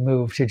marketing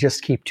move to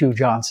just keep two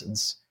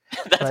Johnsons.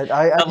 But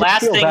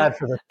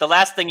the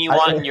last thing you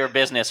want in your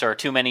business are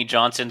too many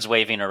Johnsons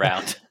waving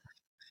around.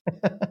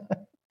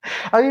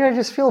 I mean, I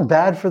just feel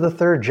bad for the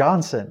third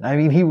Johnson. I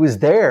mean, he was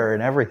there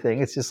and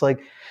everything. It's just like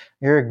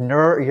you're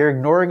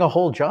ignoring a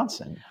whole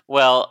Johnson.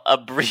 Well, a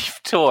brief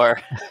tour.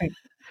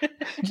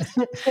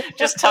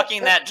 Just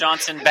tucking that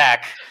Johnson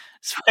back.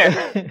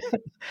 Swear.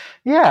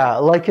 Yeah,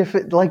 like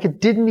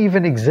it didn't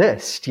even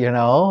exist,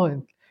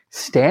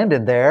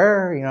 standing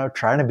there,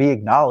 trying to be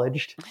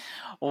acknowledged.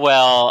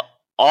 Well,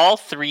 all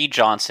three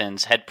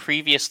Johnsons had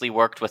previously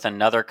worked with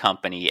another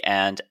company,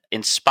 and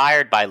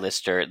inspired by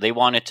Lister, they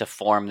wanted to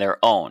form their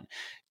own.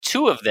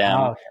 Two of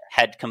them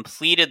had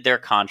completed their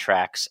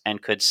contracts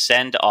and could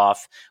send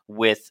off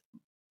with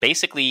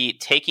basically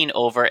taking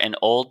over an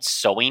old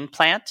sewing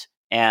plant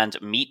and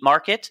meat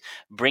market,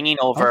 bringing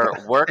over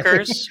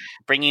workers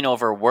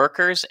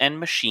and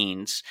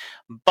machines.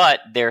 But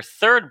their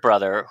third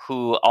brother,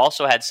 who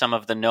also had some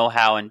of the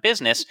know-how in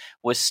business,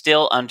 was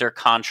still under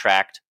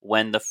contract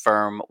when the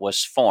firm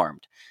was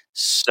formed.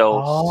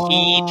 So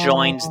he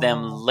joins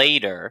them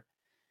later,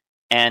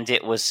 and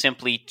it was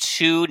simply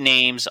two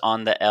names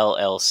on the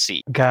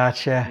LLC.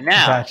 Gotcha.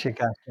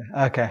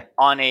 Okay.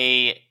 On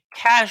a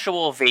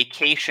casual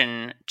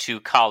vacation to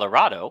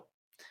Colorado,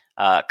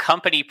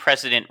 company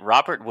president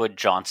Robert Wood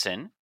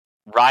Johnson,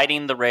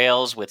 riding the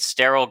rails with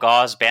sterile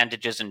gauze,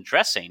 bandages, and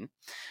dressing,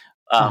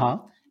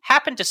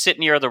 happened to sit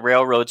near the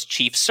railroad's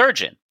chief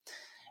surgeon.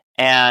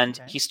 And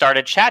he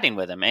started chatting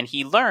with him. And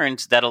he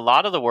learned that a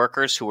lot of the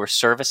workers who were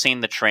servicing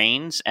the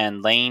trains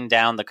and laying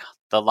down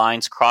the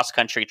line's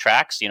cross-country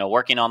tracks,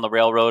 working on the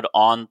railroad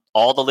on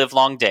all the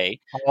livelong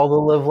day. All the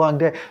livelong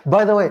day.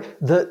 By the way,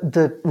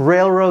 the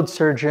railroad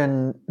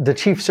surgeon, the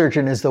chief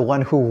surgeon, is the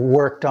one who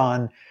worked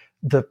on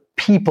the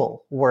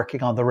people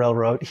working on the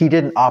railroad. He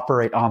didn't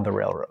operate on the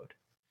railroad.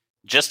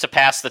 Just to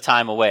pass the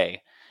time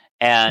away.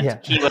 And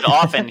he would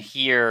often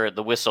hear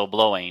the whistle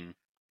blowing.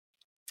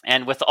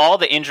 And with all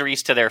the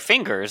injuries to their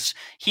fingers,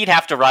 he'd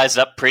have to rise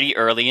up pretty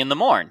early in the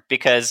morn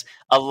because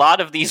a lot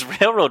of these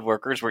railroad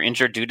workers were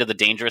injured due to the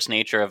dangerous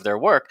nature of their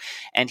work.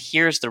 And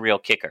here's the real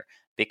kicker.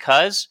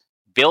 Because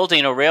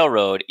building a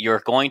railroad, you're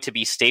going to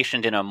be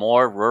stationed in a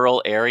more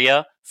rural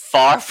area,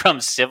 far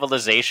from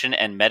civilization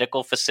and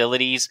medical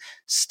facilities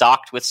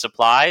stocked with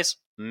supplies.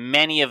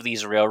 Many of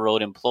these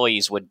railroad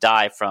employees would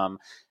die from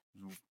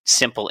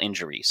simple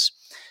injuries.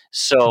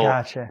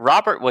 So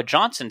Robert Wood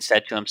Johnson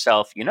said to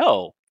himself,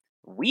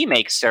 we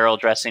make sterile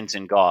dressings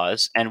and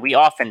gauze, and we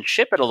often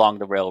ship it along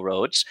the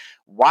railroads.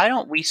 Why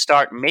don't we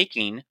start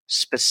making,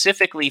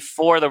 specifically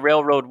for the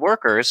railroad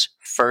workers,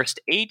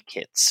 first aid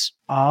kits?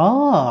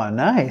 Oh,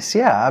 nice.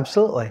 Yeah,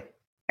 absolutely.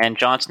 And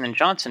Johnson &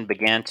 Johnson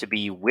began to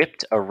be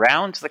whipped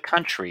around the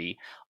country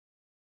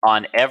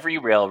on every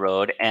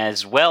railroad,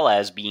 as well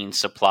as being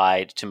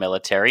supplied to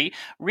military,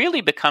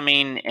 really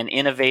becoming an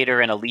innovator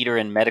and a leader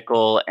in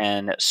medical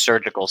and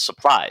surgical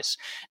supplies.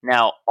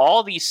 Now,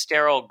 all these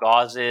sterile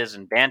gauzes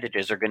and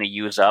bandages are going to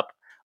use up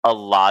a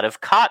lot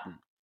of cotton.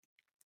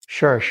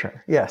 Sure.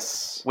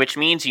 Yes. Which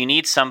means you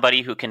need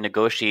somebody who can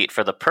negotiate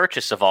for the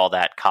purchase of all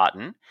that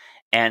cotton.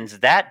 And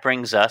that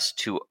brings us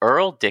to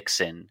Earl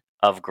Dixon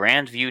of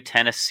Grandview,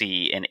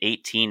 Tennessee in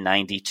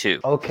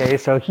 1892. Okay,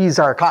 so he's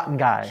our cotton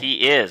guy.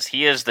 He is.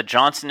 He is the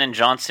Johnson &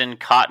 Johnson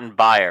cotton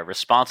buyer,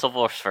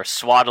 responsible for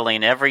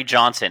swaddling every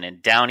Johnson in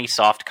downy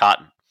soft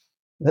cotton.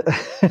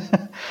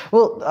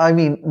 Well, I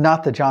mean,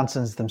 not the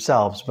Johnsons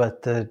themselves,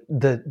 but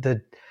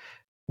the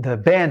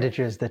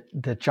bandages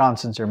that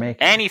Johnsons are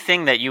making.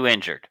 Anything that you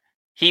injured,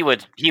 he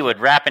would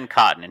wrap in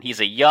cotton, and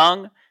he's a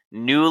young,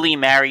 newly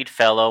married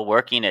fellow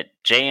working at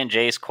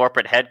J&J's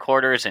corporate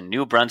headquarters in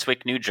New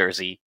Brunswick, New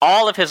Jersey.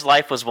 All of his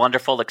life was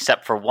wonderful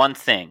except for one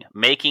thing,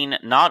 making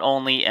not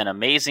only an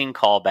amazing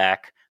callback,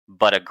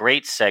 but a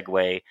great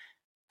segue.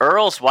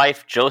 Earl's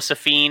wife,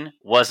 Josephine,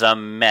 was a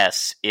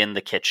mess in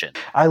the kitchen.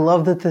 I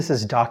love that this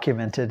is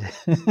documented.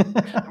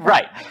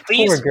 Right.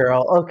 Please, poor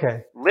girl.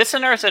 Okay.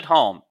 Listeners at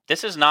home,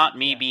 this is not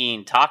me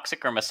being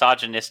toxic or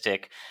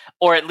misogynistic,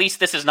 or at least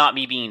this is not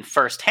me being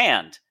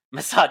firsthand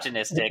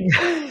misogynistic.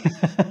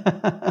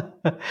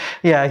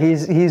 Yeah,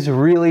 he's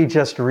really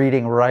just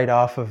reading right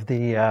off of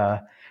the.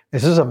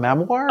 Is this a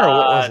memoir or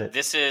what was it?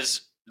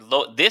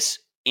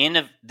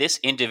 This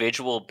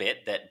individual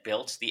bit that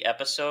built the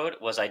episode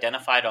was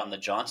identified on the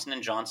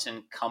Johnson &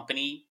 Johnson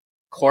company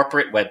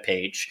corporate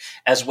webpage,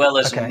 as well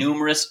as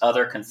numerous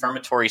other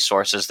confirmatory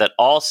sources that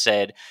all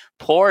said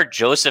poor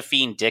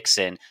Josephine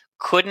Dixon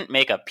couldn't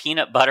make a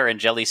peanut butter and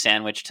jelly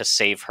sandwich to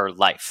save her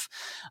life.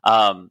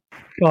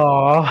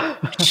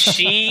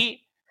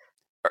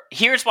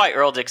 Here's why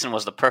Earl Dixon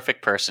was the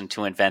perfect person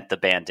to invent the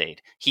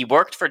Band-Aid. He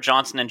worked for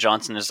Johnson &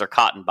 Johnson as their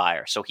cotton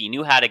buyer, so he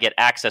knew how to get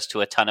access to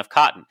a ton of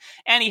cotton.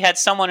 And he had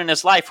someone in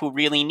his life who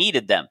really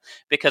needed them,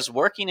 because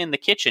working in the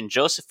kitchen,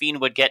 Josephine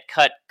would get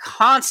cut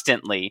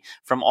constantly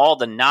from all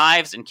the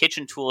knives and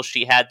kitchen tools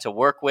she had to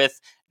work with,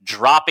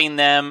 dropping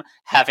them,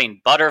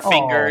 having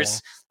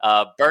butterfingers,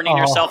 burning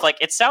herself. Like,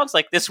 it sounds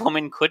like this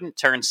woman couldn't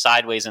turn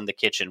sideways in the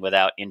kitchen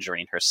without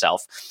injuring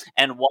herself.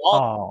 And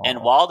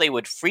while they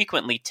would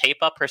frequently tape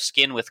up her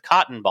skin with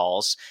cotton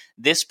balls,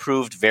 this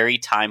proved very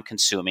time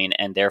consuming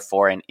and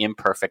therefore an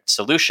imperfect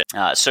solution.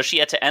 So she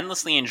had to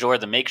endlessly endure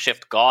the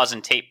makeshift gauze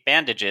and tape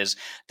bandages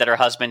that her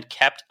husband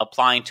kept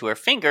applying to her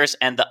fingers,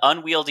 and the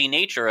unwieldy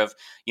nature of,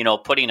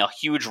 putting a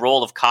huge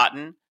roll of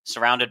cotton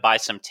surrounded by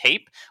some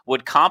tape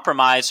would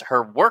compromise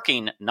her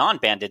working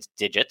non-banded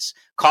digits,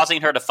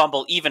 causing her to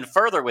fumble even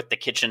further with the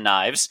kitchen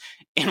knives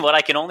in what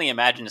I can only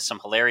imagine is some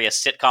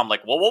hilarious sitcom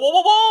like, whoa, whoa,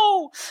 whoa, whoa,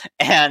 whoa!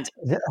 And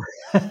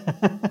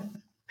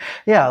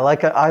yeah,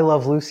 like a I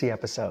Love Lucy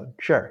episode.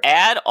 Sure.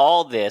 Add to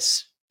all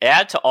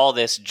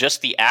this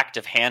just the act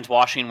of hand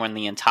washing when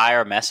the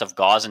entire mess of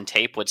gauze and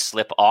tape would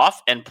slip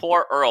off, and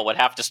poor Earl would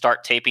have to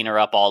start taping her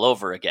up all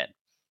over again.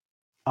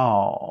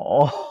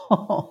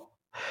 Oh.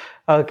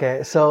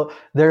 Okay, so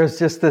there's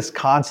just this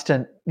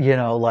constant,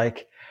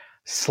 like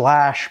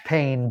slash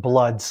pain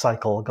blood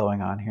cycle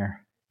going on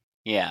here.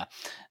 Yeah.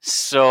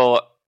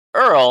 So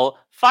Earl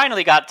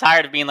finally got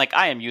tired of being like,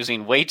 I am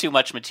using way too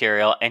much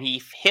material, and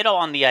he hit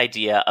on the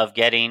idea of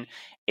getting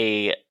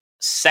a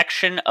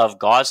section of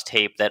gauze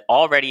tape that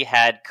already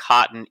had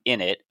cotton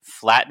in it,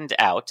 flattened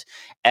out,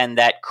 and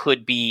that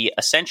could be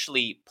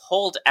essentially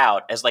pulled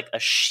out as like a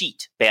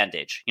sheet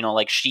bandage,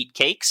 like sheet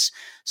cakes.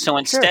 So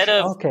instead Sure.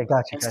 of Okay,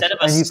 gotcha. instead of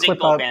a And you clip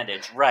single out.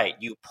 bandage, right,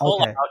 you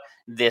pull Okay. out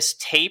this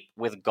tape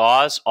with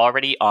gauze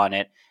already on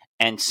it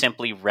and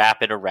simply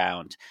wrap it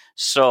around.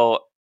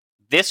 So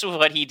this was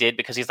what he did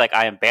because he's like,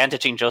 I am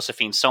bandaging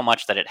Josephine so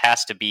much that it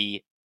has to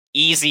be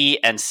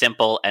easy and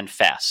simple and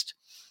fast.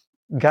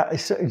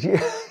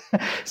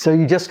 So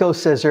you just go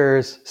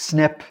scissors,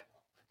 snip,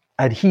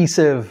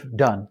 adhesive,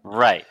 done.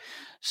 Right.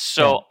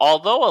 So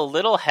although a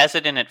little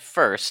hesitant at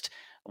first,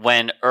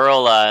 when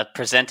Earl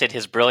presented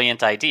his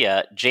brilliant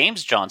idea,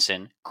 James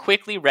Johnson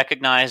quickly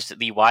recognized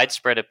the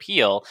widespread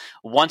appeal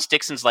once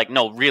Dixon's like,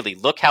 no, really,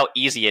 look how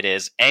easy it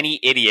is. Any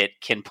idiot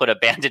can put a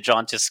bandage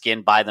onto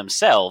skin by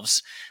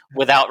themselves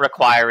without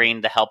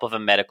requiring the help of a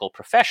medical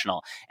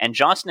professional. And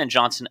Johnson &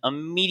 Johnson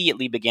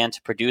immediately began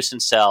to produce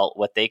and sell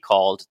what they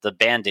called the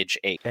bandage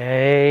aid.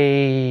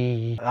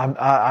 Hey,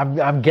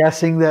 I'm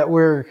guessing that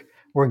we're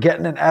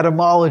getting an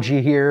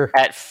etymology here.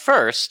 At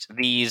first,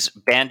 these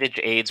bandage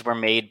aids were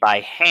made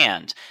by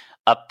hand,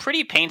 a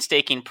pretty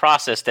painstaking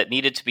process that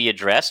needed to be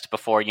addressed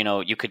before,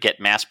 you could get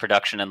mass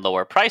production and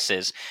lower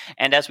prices.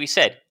 And as we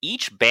said,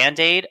 each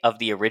Band-Aid of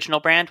the original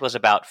brand was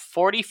about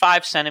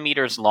 45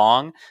 centimeters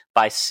long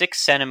by 6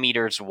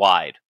 centimeters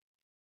wide.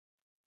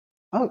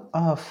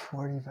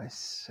 40 by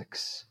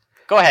 6.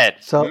 Go ahead.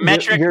 So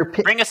metric,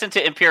 bring us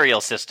into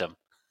imperial system.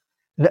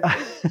 No,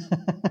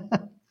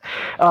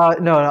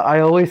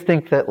 I always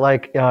think that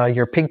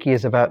your pinky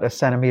is about a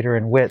centimeter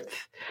in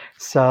width.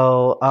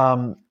 So,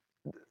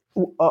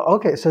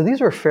 okay, so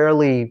these were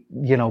fairly,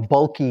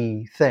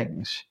 bulky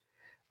things.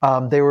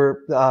 They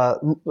were.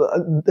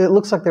 It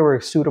looks like they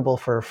were suitable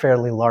for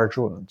fairly large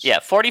wounds. Yeah,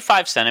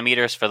 45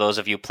 centimeters for those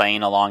of you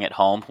playing along at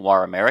home who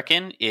are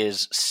American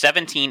is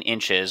 17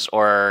 inches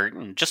or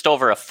just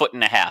over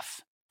 1.5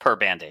 feet per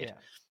Band-Aid. Yeah.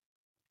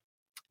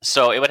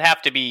 So it would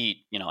have to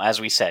be, as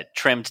we said,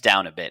 trimmed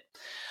down a bit.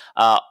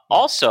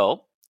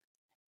 Also,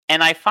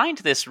 and I find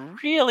this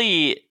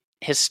really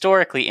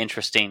historically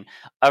interesting,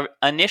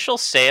 initial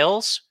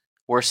sales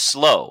were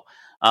slow.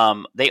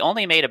 They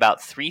only made about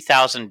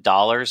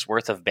 $3,000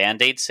 worth of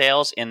Band-Aid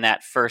sales in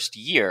that first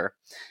year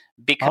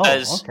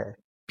because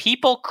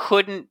people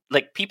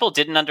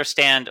didn't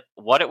understand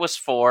what it was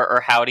for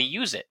or how to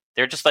use it.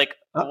 They're just like,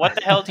 what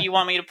the hell do you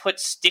want me to put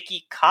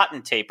sticky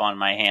cotton tape on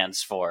my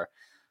hands for?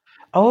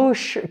 Oh,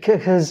 sure,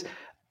 because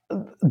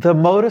the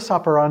modus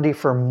operandi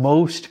for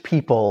most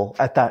people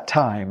at that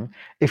time,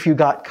 if you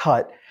got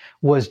cut,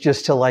 was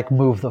just to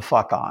move the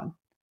fuck on.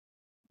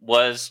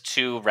 Was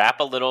to wrap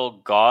a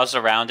little gauze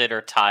around it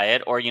or tie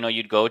it, or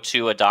you'd go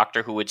to a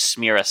doctor who would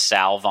smear a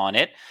salve on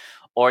it,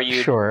 or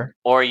you'd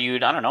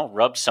I don't know,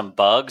 rub some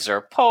bugs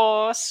or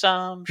pour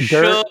some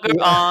sugar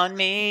on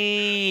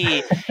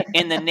me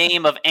in the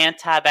name of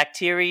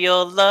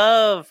antibacterial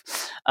love.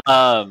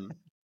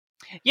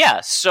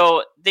 Yeah,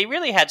 so they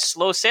really had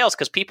slow sales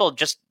because people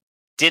just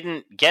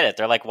didn't get it.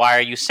 They're like, why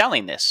are you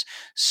selling this?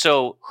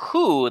 So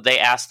who, they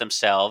asked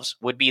themselves,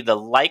 would be the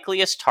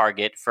likeliest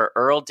target for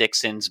Earl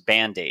Dixon's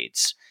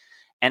Band-Aids?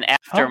 And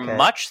after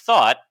much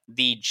thought,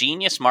 the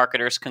genius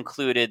marketers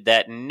concluded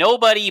that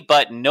nobody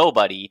but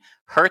nobody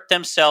hurt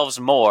themselves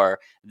more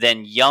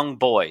than young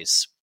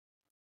boys.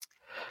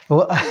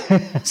 Well,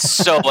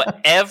 so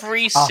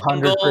every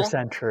single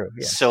 100% true.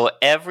 Yes. So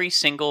every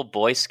single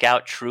Boy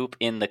Scout troop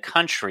in the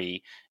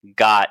country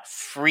got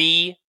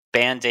free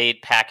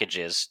Band-Aid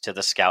packages to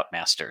the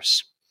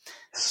Scoutmasters.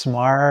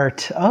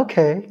 Smart.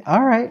 Okay.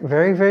 All right.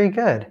 Very, very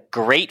good.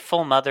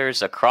 Grateful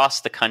mothers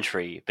across the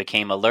country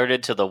became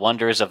alerted to the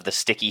wonders of the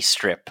sticky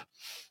strip.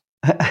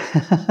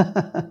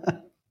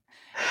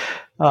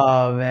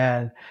 Oh,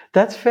 man.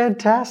 That's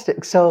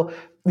fantastic. So,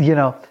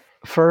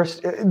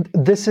 first,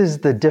 this is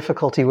the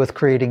difficulty with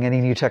creating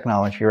any new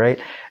technology, right?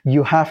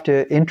 You have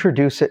to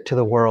introduce it to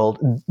the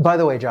world. By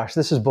the way, Josh,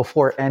 this is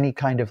before any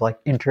kind of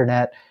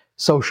internet,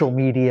 social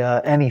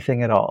media,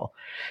 anything at all.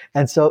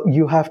 And so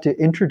you have to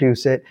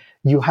introduce it.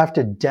 You have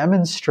to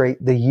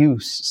demonstrate the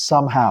use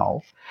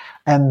somehow.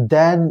 And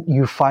then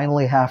you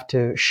finally have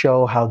to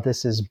show how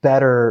this is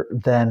better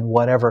than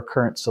whatever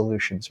current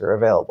solutions are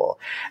available.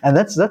 And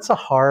that's a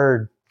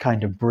hard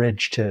kind of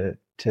bridge to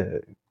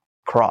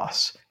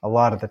cross a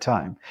lot of the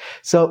time.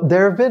 So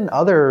there have been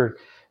other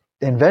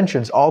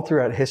inventions all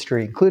throughout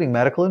history, including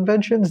medical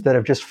inventions, that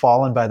have just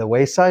fallen by the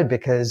wayside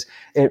because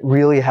it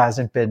really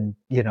hasn't been,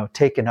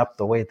 taken up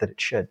the way that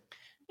it should.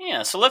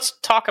 Yeah, so let's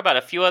talk about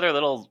a few other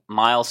little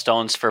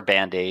milestones for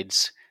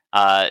Band-Aids.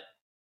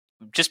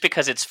 Just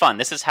because it's fun.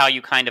 This is how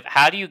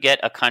do you get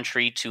a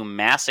country to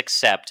mass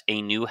accept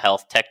a new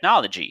health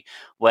technology?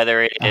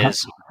 Whether it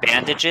is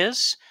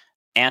bandages,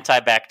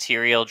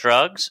 antibacterial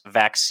drugs,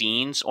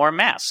 vaccines, or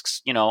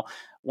masks.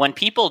 When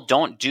people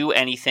don't do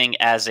anything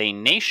as a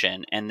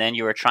nation and then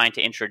you are trying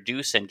to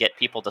introduce and get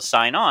people to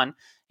sign on,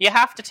 you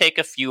have to take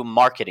a few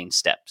marketing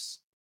steps.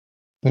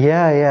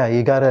 Yeah,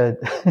 you gotta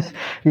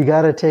you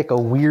gotta take a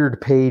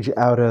weird page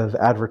out of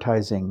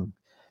advertising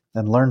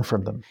and learn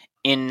from them.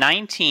 In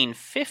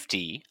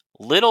 1950,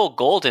 Little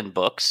Golden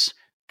Books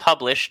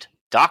published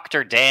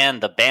Dr. Dan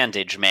the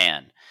Bandage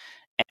Man.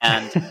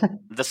 And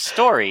the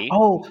story...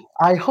 Oh,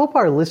 I hope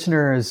our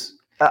listeners,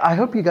 I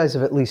hope you guys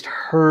have at least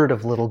heard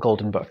of Little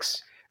Golden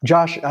Books.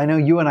 Josh, I know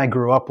you and I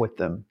grew up with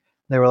them.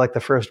 They were like the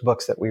first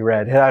books that we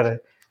read. It had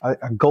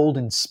a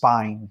golden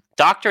spine.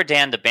 Dr.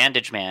 Dan the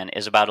Bandage Man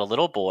is about a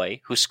little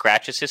boy who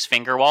scratches his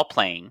finger while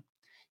playing.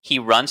 He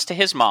runs to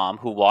his mom,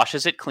 who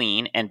washes it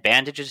clean and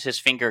bandages his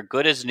finger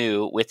good as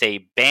new with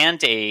a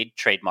Band-Aid,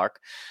 trademark,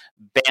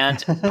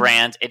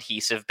 brand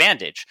adhesive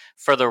bandage.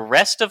 For the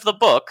rest of the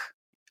book,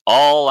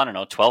 all,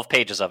 12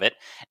 pages of it,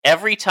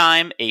 every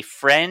time a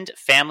friend,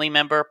 family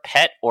member,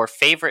 pet, or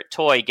favorite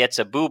toy gets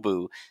a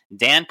boo-boo,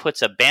 Dan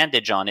puts a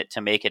bandage on it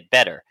to make it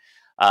better.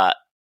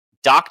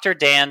 Dr.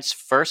 Dan's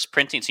first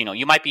printing, so,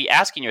 you might be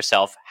asking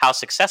yourself, how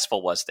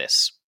successful was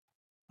this?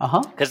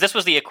 Because this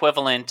was the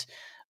equivalent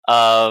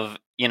of,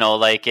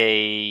 like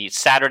a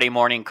Saturday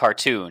morning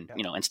cartoon.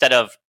 Instead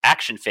of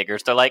action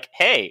figures, they're like,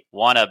 hey,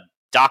 want a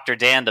Dr.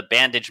 Dan the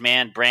Bandage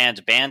Man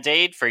brand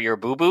Band-Aid for your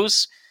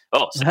boo-boos?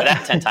 Oh, say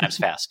that 10 times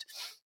fast.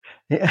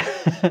 Yeah,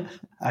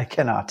 I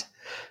cannot.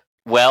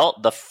 Well,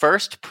 the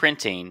first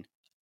printing,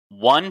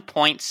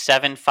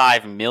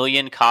 1.75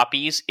 million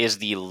copies, is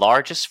the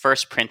largest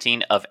first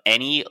printing of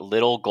any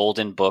Little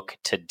Golden Book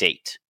to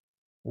date.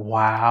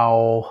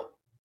 Wow.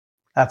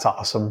 That's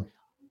awesome.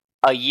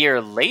 A year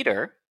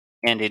later,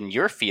 and in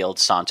your field,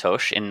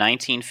 Santosh, in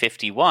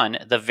 1951,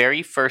 the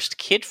very first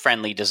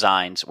kid-friendly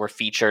designs were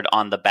featured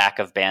on the back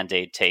of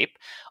Band-Aid tape,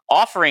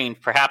 offering,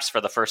 perhaps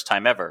for the first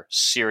time ever,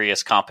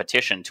 serious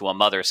competition to a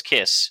mother's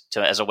kiss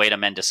as a way to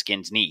mend a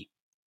skinned knee.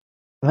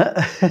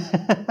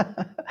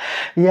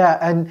 Yeah,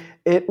 and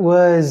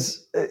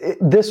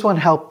this one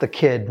helped the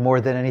kid more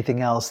than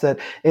anything else, that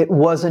it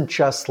wasn't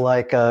just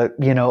like a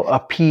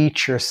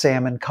peach or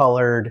salmon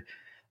colored,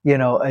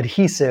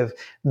 adhesive,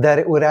 that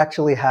it would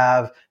actually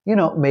have,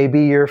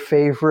 maybe your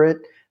favorite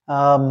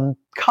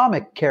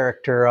comic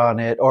character on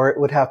it, or it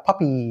would have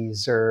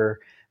puppies or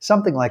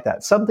something like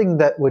that. Something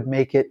that would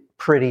make it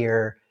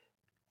prettier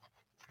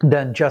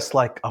than just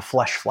like a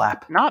flesh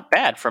flap. Not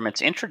bad. From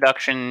its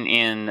introduction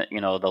in,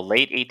 the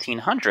late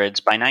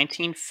 1800s, by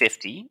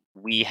 1950,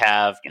 we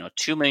have,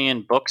 2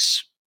 million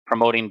books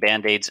promoting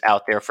Band-Aids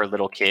out there for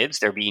little kids.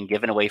 They're being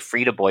given away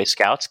free to Boy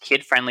Scouts.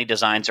 Kid-friendly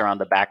designs are on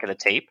the back of the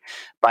tape.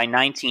 By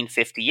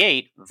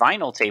 1958,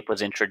 vinyl tape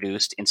was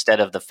introduced instead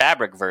of the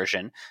fabric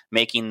version,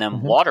 making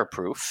them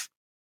waterproof.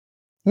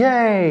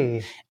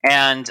 Yay!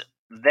 And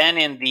then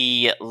in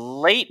the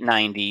late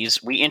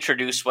 90s, we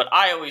introduced what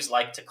I always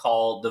like to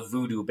call the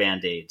voodoo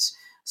Band-Aids.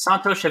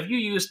 Santosh, have you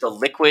used the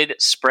liquid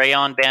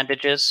spray-on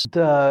bandages?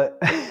 I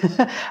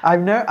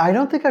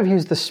don't think I've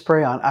used the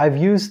spray-on. I've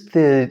used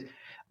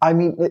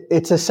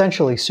it's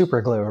essentially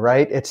super glue,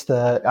 right? It's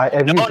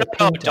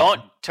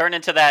Don't turn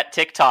into that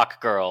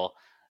TikTok girl.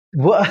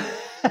 What?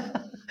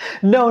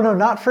 No,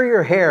 not for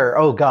your hair.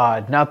 Oh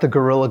God, not the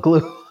Gorilla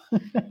Glue.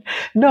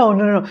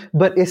 No.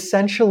 But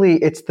essentially,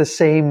 it's the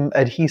same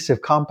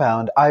adhesive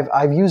compound.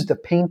 I've used the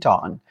paint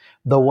on,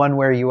 the one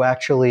where you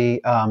actually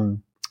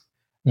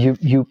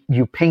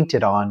you paint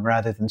it on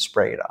rather than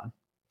spray it on.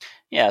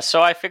 Yeah,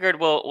 so I figured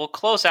we'll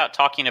close out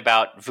talking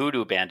about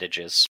voodoo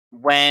bandages.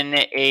 When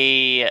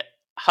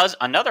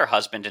another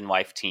husband and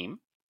wife team,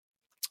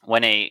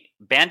 when a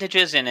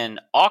bandages in an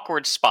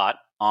awkward spot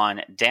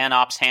on Dan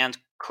Opp's hand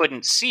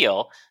couldn't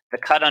seal, the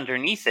cut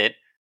underneath it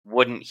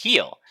wouldn't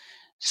heal.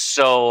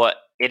 So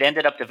it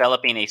ended up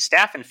developing a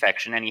staph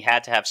infection, and he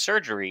had to have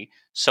surgery.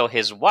 So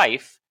his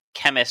wife,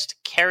 chemist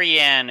Carrie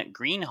Ann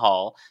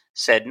Greenhall,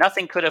 said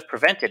nothing could have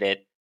prevented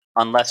it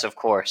unless, of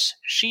course,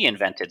 she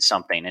invented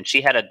something. And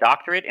she had a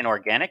doctorate in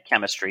organic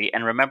chemistry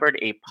and remembered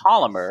a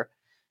polymer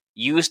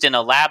used in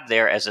a lab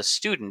there as a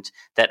student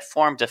that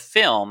formed a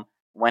film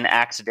when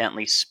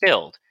accidentally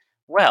spilled.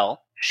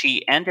 Well,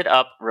 she ended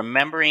up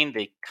remembering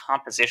the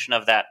composition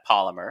of that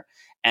polymer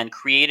and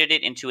created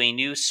it into a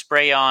new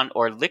spray-on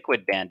or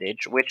liquid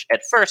bandage, which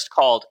at first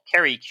called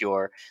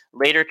KeriCure,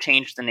 later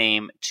changed the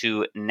name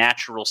to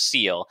Natural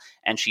Seal,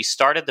 and she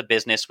started the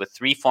business with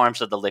 3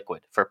 forms of the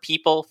liquid: for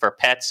people, for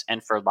pets,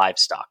 and for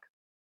livestock.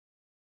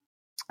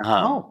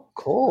 Oh,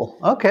 cool.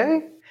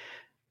 Okay.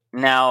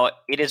 Now,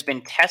 it has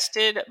been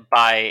tested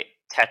by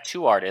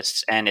tattoo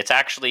artists, and it's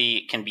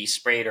actually can be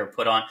sprayed or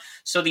put on.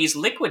 So these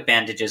liquid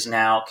bandages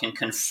now can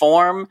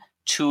conform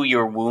to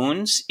your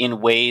wounds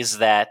in ways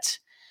that,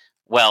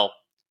 well,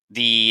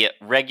 the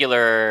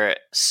regular,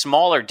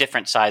 smaller,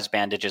 different size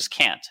bandages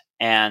can't.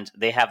 And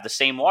they have the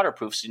same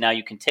waterproof, so now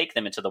you can take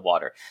them into the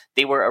water.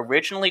 They were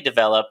originally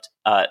developed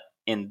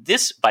in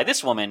by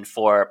this woman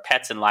for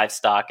pets and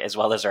livestock as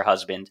well as her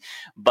husband.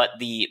 But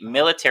the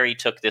military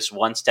took this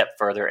one step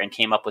further and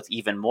came up with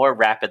even more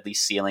rapidly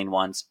sealing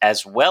ones,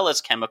 as well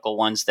as chemical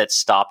ones that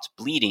stopped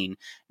bleeding,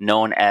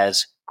 known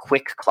as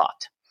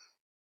QuikClot.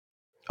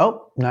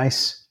 Oh,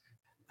 nice.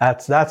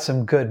 That's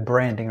some good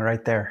branding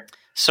right there.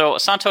 So,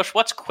 Santosh,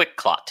 what's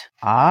QuikClot?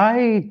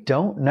 I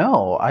don't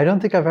know. I don't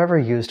think I've ever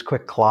used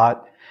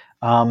QuikClot.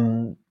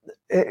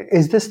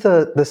 Is this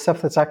the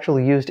stuff that's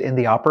actually used in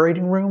the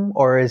operating room,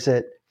 or is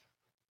it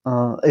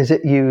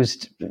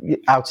used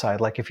outside,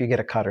 like if you get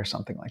a cut or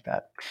something like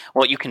that?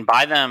 Well, you can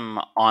buy them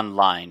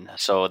online,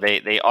 so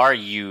they are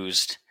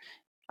used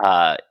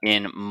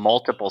in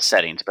multiple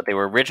settings, but they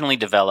were originally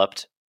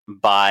developed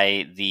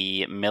by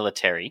the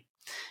military,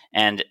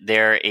 and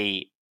they're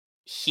a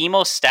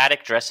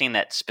hemostatic dressing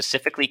that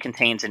specifically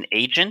contains an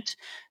agent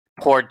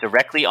poured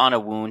directly on a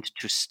wound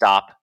to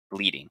stop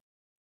bleeding.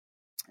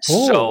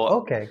 Ooh, so,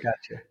 okay,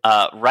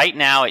 gotcha. Right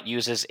now, it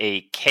uses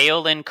a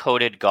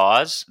kaolin-coated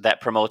gauze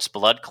that promotes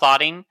blood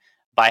clotting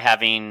by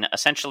having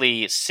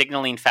essentially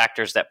signaling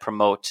factors that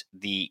promote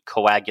the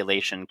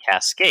coagulation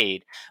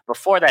cascade.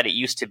 Before that, it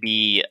used to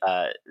be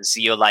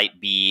zeolite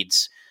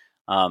beads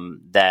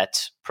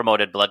that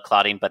promoted blood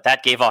clotting, but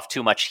that gave off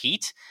too much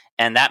heat,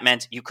 and that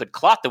meant you could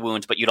clot the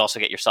wounds, but you'd also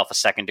get yourself a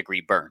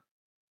second-degree burn.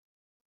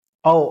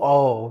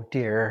 Oh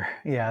dear.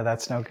 Yeah,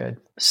 that's no good.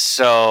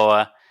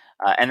 So...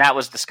 and that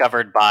was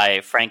discovered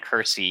by Frank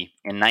Hersey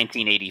in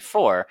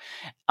 1984.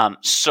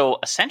 So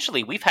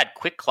essentially, we've had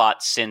QuikClot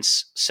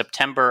since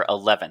September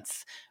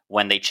 11th,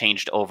 when they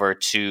changed over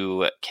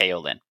to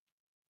kaolin.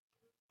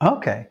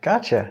 Okay,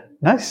 gotcha.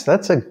 Nice.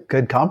 That's a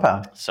good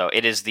compound. So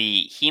it is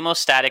the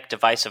hemostatic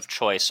device of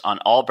choice on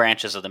all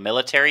branches of the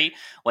military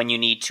when you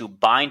need to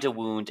bind a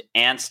wound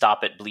and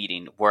stop it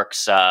bleeding.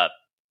 Works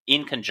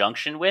in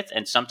conjunction with,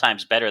 and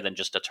sometimes better than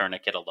just a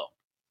tourniquet alone.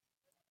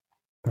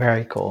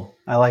 Very cool.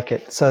 I like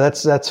it. So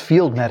that's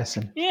field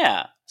medicine.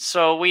 Yeah.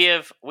 So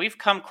we've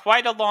come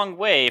quite a long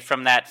way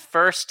from that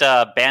first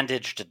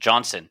bandaged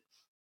Johnson.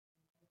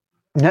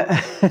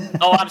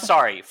 Oh, I'm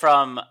sorry.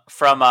 From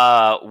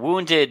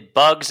wounded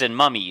bugs and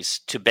mummies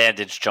to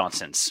bandaged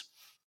Johnsons.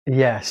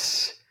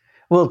 Yes.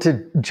 Well,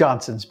 to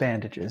Johnson's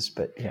bandages,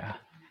 but yeah.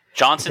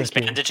 Johnson's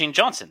bandaging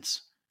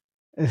Johnsons.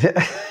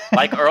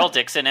 Like Earl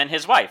Dixon and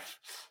his wife.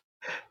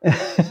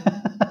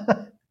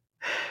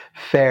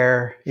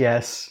 Fair,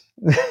 yes.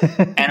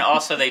 And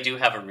also, they do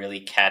have a really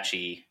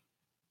catchy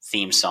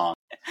theme song.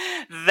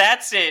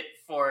 That's it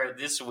for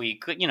this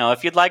week. You know,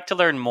 if you'd like to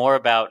learn more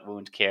about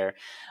wound care,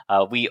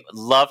 we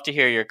love to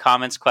hear your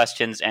comments,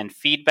 questions, and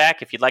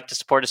feedback. If you'd like to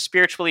support us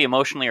spiritually,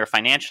 emotionally, or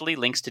financially,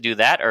 links to do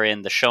that are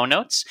in the show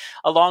notes,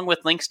 along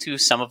with links to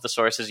some of the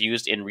sources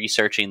used in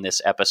researching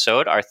this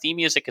episode. Our theme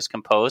music is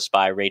composed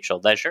by Rachel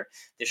Leisure.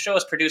 This show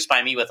is produced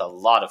by me with a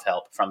lot of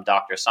help from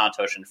Dr.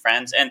 Santosh and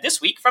friends, and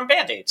this week from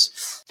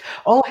Band-Aids.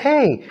 Oh,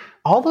 hey,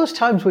 all those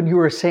times when you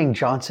were saying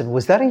Johnson,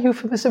 was that a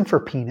euphemism for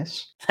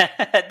penis?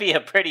 That'd be a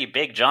pretty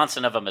big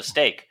Johnson of a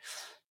mistake.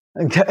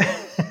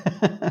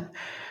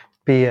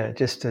 Be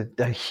just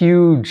a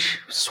huge,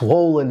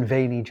 swollen,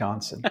 veiny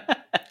Johnson.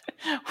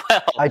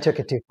 Well, I took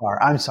it too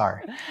far. I'm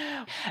sorry.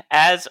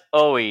 As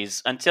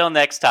always, until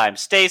next time,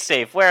 stay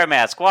safe, wear a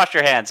mask, wash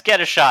your hands,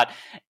 get a shot,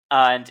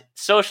 and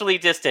socially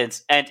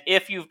distance. And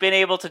if you've been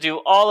able to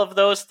do all of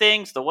those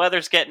things, the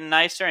weather's getting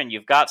nicer and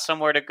you've got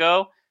somewhere to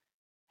go,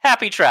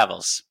 happy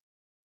travels.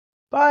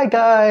 Bye,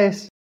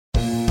 guys.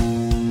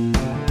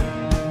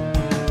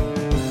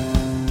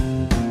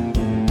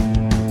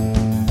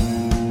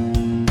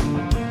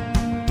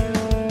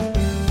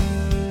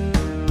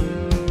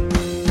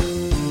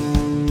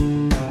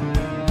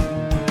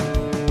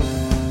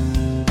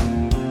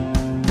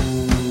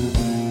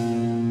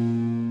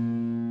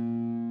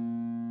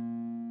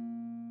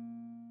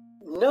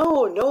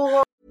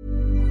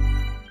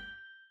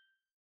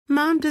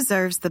 Mom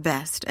deserves the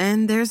best,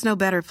 and there's no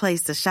better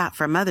place to shop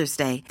for Mother's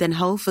Day than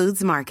Whole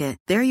Foods Market.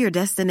 They're your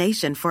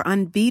destination for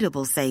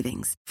unbeatable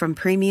savings, from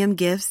premium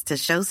gifts to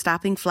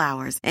show-stopping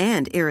flowers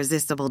and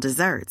irresistible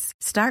desserts.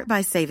 Start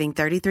by saving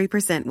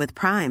 33% with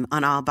Prime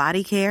on all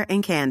body care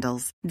and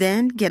candles.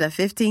 Then get a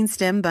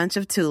 15-stem bunch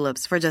of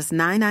tulips for just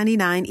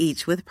 $9.99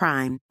 each with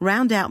Prime.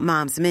 Round out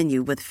Mom's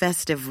menu with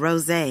festive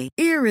rosé,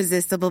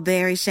 irresistible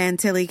berry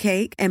chantilly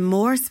cake, and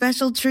more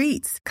special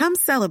treats. Come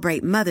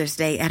celebrate Mother's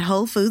Day at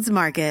Whole Foods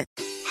Market.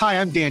 Hi,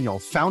 I'm Daniel,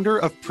 founder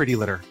of Pretty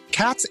Litter.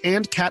 Cats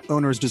and cat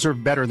owners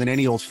deserve better than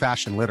any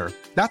old-fashioned litter.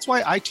 That's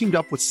why I teamed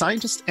up with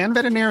scientists and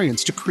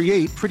veterinarians to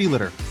create Pretty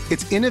Litter.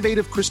 Its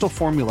innovative crystal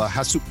formula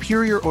has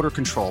superior odor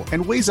control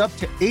and weighs up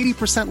to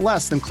 80%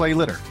 less than clay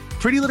litter.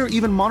 Pretty Litter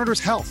even monitors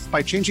health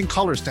by changing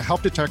colors to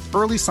help detect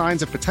early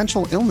signs of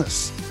potential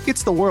illness.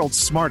 It's the world's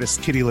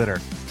smartest kitty litter.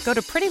 Go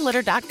to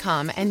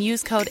prettylitter.com and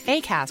use code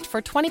ACAST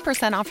for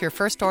 20% off your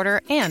first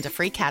order and a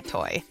free cat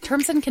toy.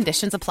 Terms and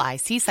conditions apply.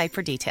 See site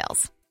for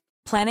details.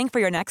 Planning for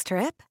your next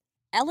trip?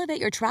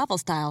 Elevate your travel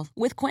style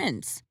with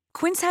Quince.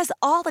 Quince has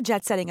all the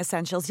jet-setting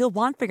essentials you'll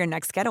want for your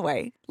next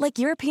getaway, like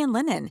European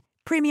linen,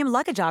 premium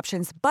luggage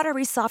options,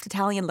 buttery soft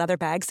Italian leather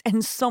bags,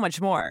 and so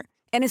much more.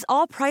 And is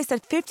all priced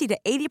at 50 to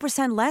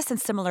 80% less than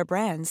similar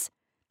brands.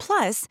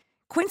 Plus,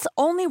 Quince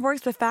only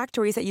works with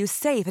factories that use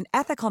safe and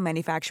ethical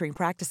manufacturing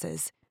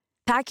practices.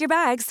 Pack your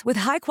bags with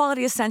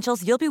high-quality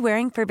essentials you'll be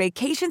wearing for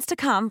vacations to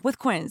come with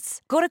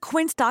Quince. Go to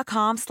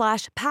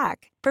quince.com/pack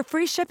for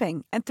free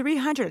shipping and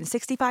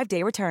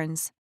 365-day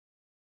returns.